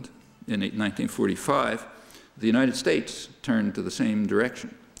England, in 1945, the United States turned to the same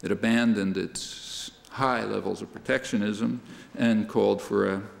direction. It abandoned its high levels of protectionism and called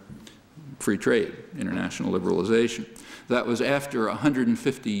for a free trade, international liberalization. That was after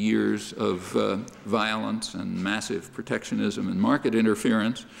 150 years of violence and massive protectionism and market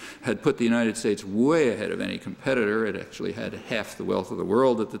interference had put the United States way ahead of any competitor. It actually had half the wealth of the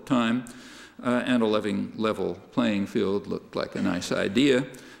world at the time, and a level playing field looked like a nice idea,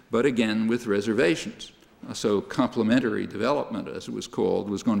 but again with reservations. So complementary development, as it was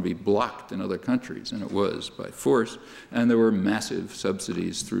called, was going to be blocked in other countries, and it was by force. And there were massive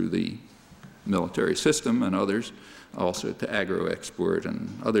subsidies through the military system and others, also to agro-export and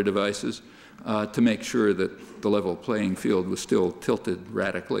other devices, to make sure that the level playing field was still tilted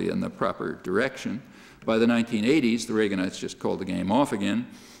radically in the proper direction. By the 1980s, the Reaganites just called the game off again,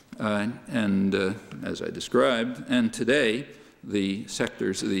 as I described, and today, the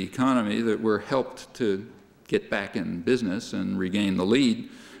sectors of the economy that were helped to get back in business and regain the lead,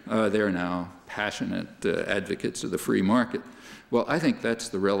 they're now passionate advocates of the free market. Well, I think that's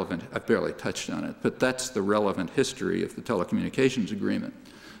the relevant, I've barely touched on it, but that's the relevant history of the telecommunications agreement.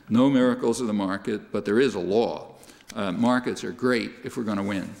 No miracles of the market, but there is a law. Markets are great if we're going to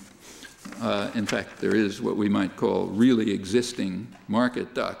win. In fact, there is what we might call really existing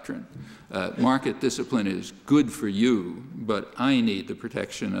market doctrine. Market discipline is good for you, but I need the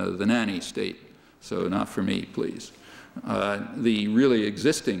protection of the nanny state, so not for me, please. The really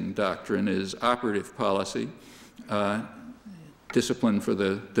existing doctrine is operative policy, discipline for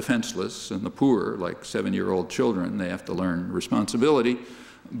the defenseless and the poor, like 7-year-old children. They have to learn responsibility,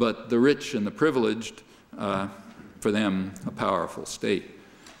 but the rich and the privileged, for them, a powerful state.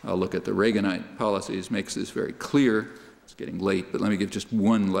 I'll look at the Reaganite policies, makes this very clear. It's getting late, but let me give just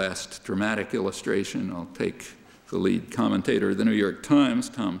one last dramatic illustration. I'll take the lead commentator of the New York Times,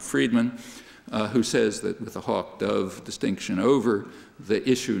 Tom Friedman, who says that with the hawk-dove distinction over, the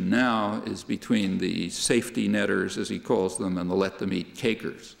issue now is between the safety netters, as he calls them, and the let-them-eat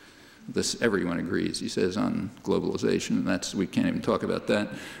cakers. This, everyone agrees, he says, on globalization, and that's, we can't even talk about that.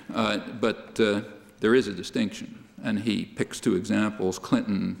 But there is a distinction. And he picks two examples,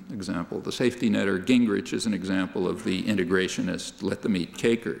 Clinton example, the safety netter, Gingrich is an example of the integrationist, let-them-eat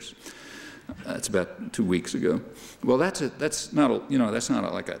cakers. That's about 2 weeks ago. Well, that's not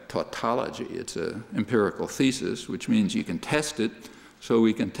like a tautology. It's an empirical thesis, which means you can test it. So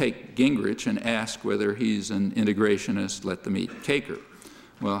we can take Gingrich and ask whether he's an integrationist, let-them-eat caker.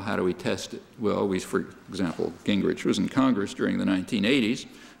 Well, how do we test it? Well, for example, Gingrich was in Congress during the 1980s,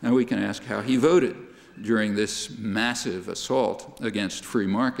 and we can ask how he voted during this massive assault against free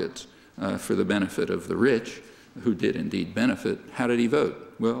markets for the benefit of the rich, who did indeed benefit. How did he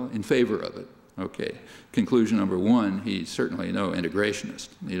vote? Well, in favor of it. Okay. Conclusion number one, he's certainly no integrationist.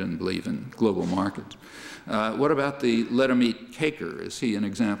 He doesn't believe in global markets. What about the let-them-eat caker? Is he an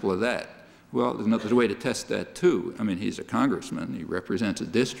example of that? Well, there's a way to test that too. I mean, he's a congressman. He represents a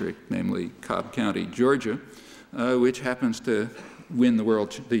district, namely Cobb County, Georgia, which happens to win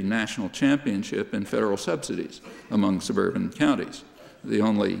the national championship in federal subsidies among suburban counties. The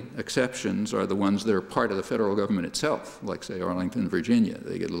only exceptions are the ones that are part of the federal government itself, like, say, Arlington, Virginia.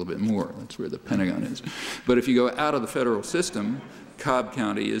 They get a little bit more. That's where the Pentagon is. But if you go out of the federal system, Cobb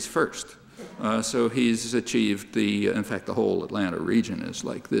County is first. So he's achieved in fact, the whole Atlanta region is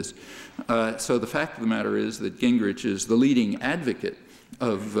like this. So the fact of the matter is that Gingrich is the leading advocate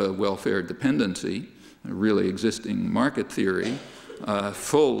of welfare dependency, a really existing market theory,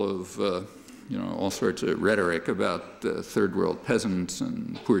 full of all sorts of rhetoric about third world peasants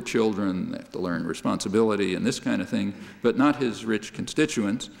and poor children. They have to learn responsibility and this kind of thing, but not his rich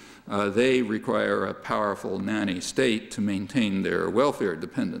constituents. They require a powerful nanny state to maintain their welfare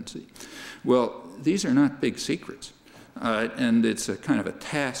dependency. Well, these are not big secrets. And it's a kind of a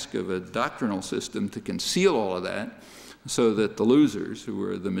task of a doctrinal system to conceal all of that so that the losers, who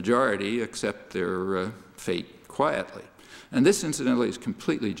are the majority, accept their fate quietly. And this, incidentally, is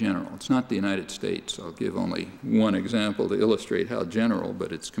completely general. It's not the United States. I'll give only one example to illustrate how general,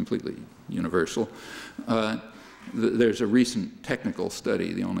 but it's completely universal. There's a recent technical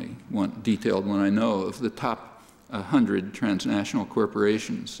study, the only detailed one I know, of the top 100 transnational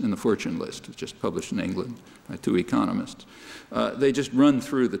corporations in the Fortune list. It's just published in England by 2 economists. They just run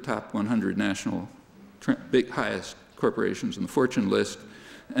through the top 100 highest corporations in the Fortune list,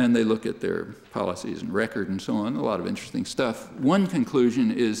 and they look at their policies and record and so on, a lot of interesting stuff. One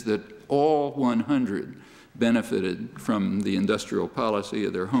conclusion is that all 100 benefited from the industrial policy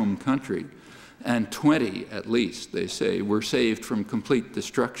of their home country, and 20, at least, they say, were saved from complete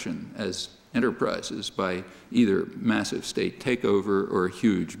destruction as enterprises by either massive state takeover or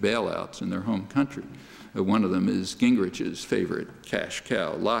huge bailouts in their home country. One of them is Gingrich's favorite cash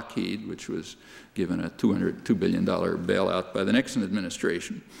cow, Lockheed, which was given a $2 billion bailout by the Nixon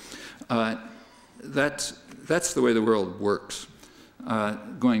administration. That's the way the world works.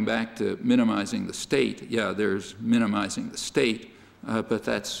 Going back to minimizing the state, yeah, there's minimizing the state, but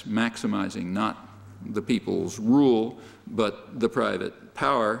that's maximizing not the people's rule, but the private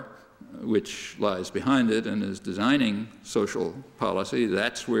power which lies behind it and is designing social policy.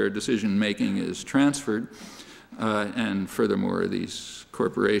 That's where decision-making is transferred. And furthermore, these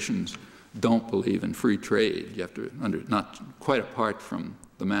corporations don't believe in free trade. You have to, not quite apart from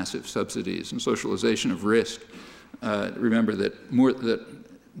the massive subsidies and socialization of risk, remember that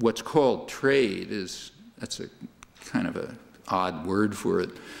what's called trade that's a kind of an odd word for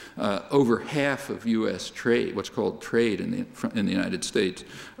it. Over half of U.S. trade, what's called trade in the United States,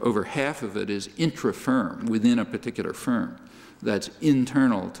 over half of it is intra-firm, within a particular firm. That's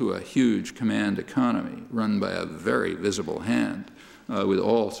internal to a huge command economy run by a very visible hand with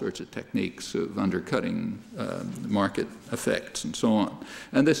all sorts of techniques of undercutting market effects and so on.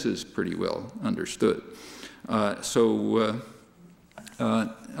 And this is pretty well understood. The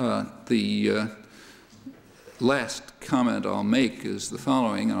last comment I'll make is the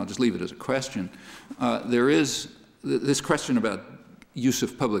following, and I'll just leave it as a question. There is this question about use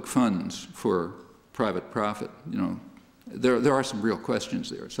of public funds for private profit. There are some real questions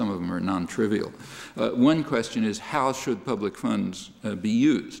there. Some of them are non-trivial. One question is, how should public funds be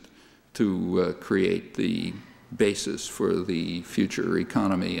used to create the basis for the future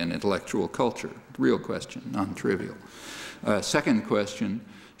economy and intellectual culture? Real question, non-trivial. Second question,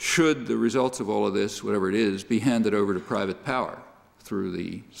 should the results of all of this, whatever it is, be handed over to private power through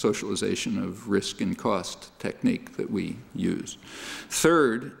the socialization of risk and cost technique that we use?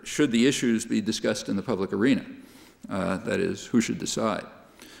 Third, should the issues be discussed in the public arena? That is, who should decide?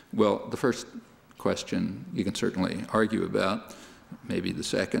 Well, the first question you can certainly argue about, maybe the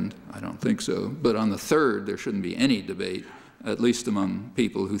second, I don't think so. But on the third, there shouldn't be any debate, at least among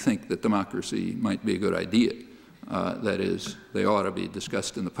people who think that democracy might be a good idea. That is, they ought to be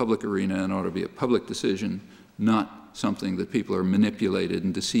discussed in the public arena and ought to be a public decision, not something that people are manipulated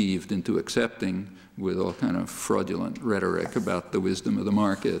and deceived into accepting with all kind of fraudulent rhetoric about the wisdom of the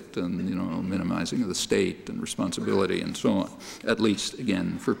market and, minimizing of the state and responsibility and so on. At least,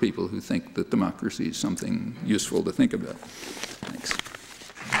 again, for people who think that democracy is something useful to think about. Thanks.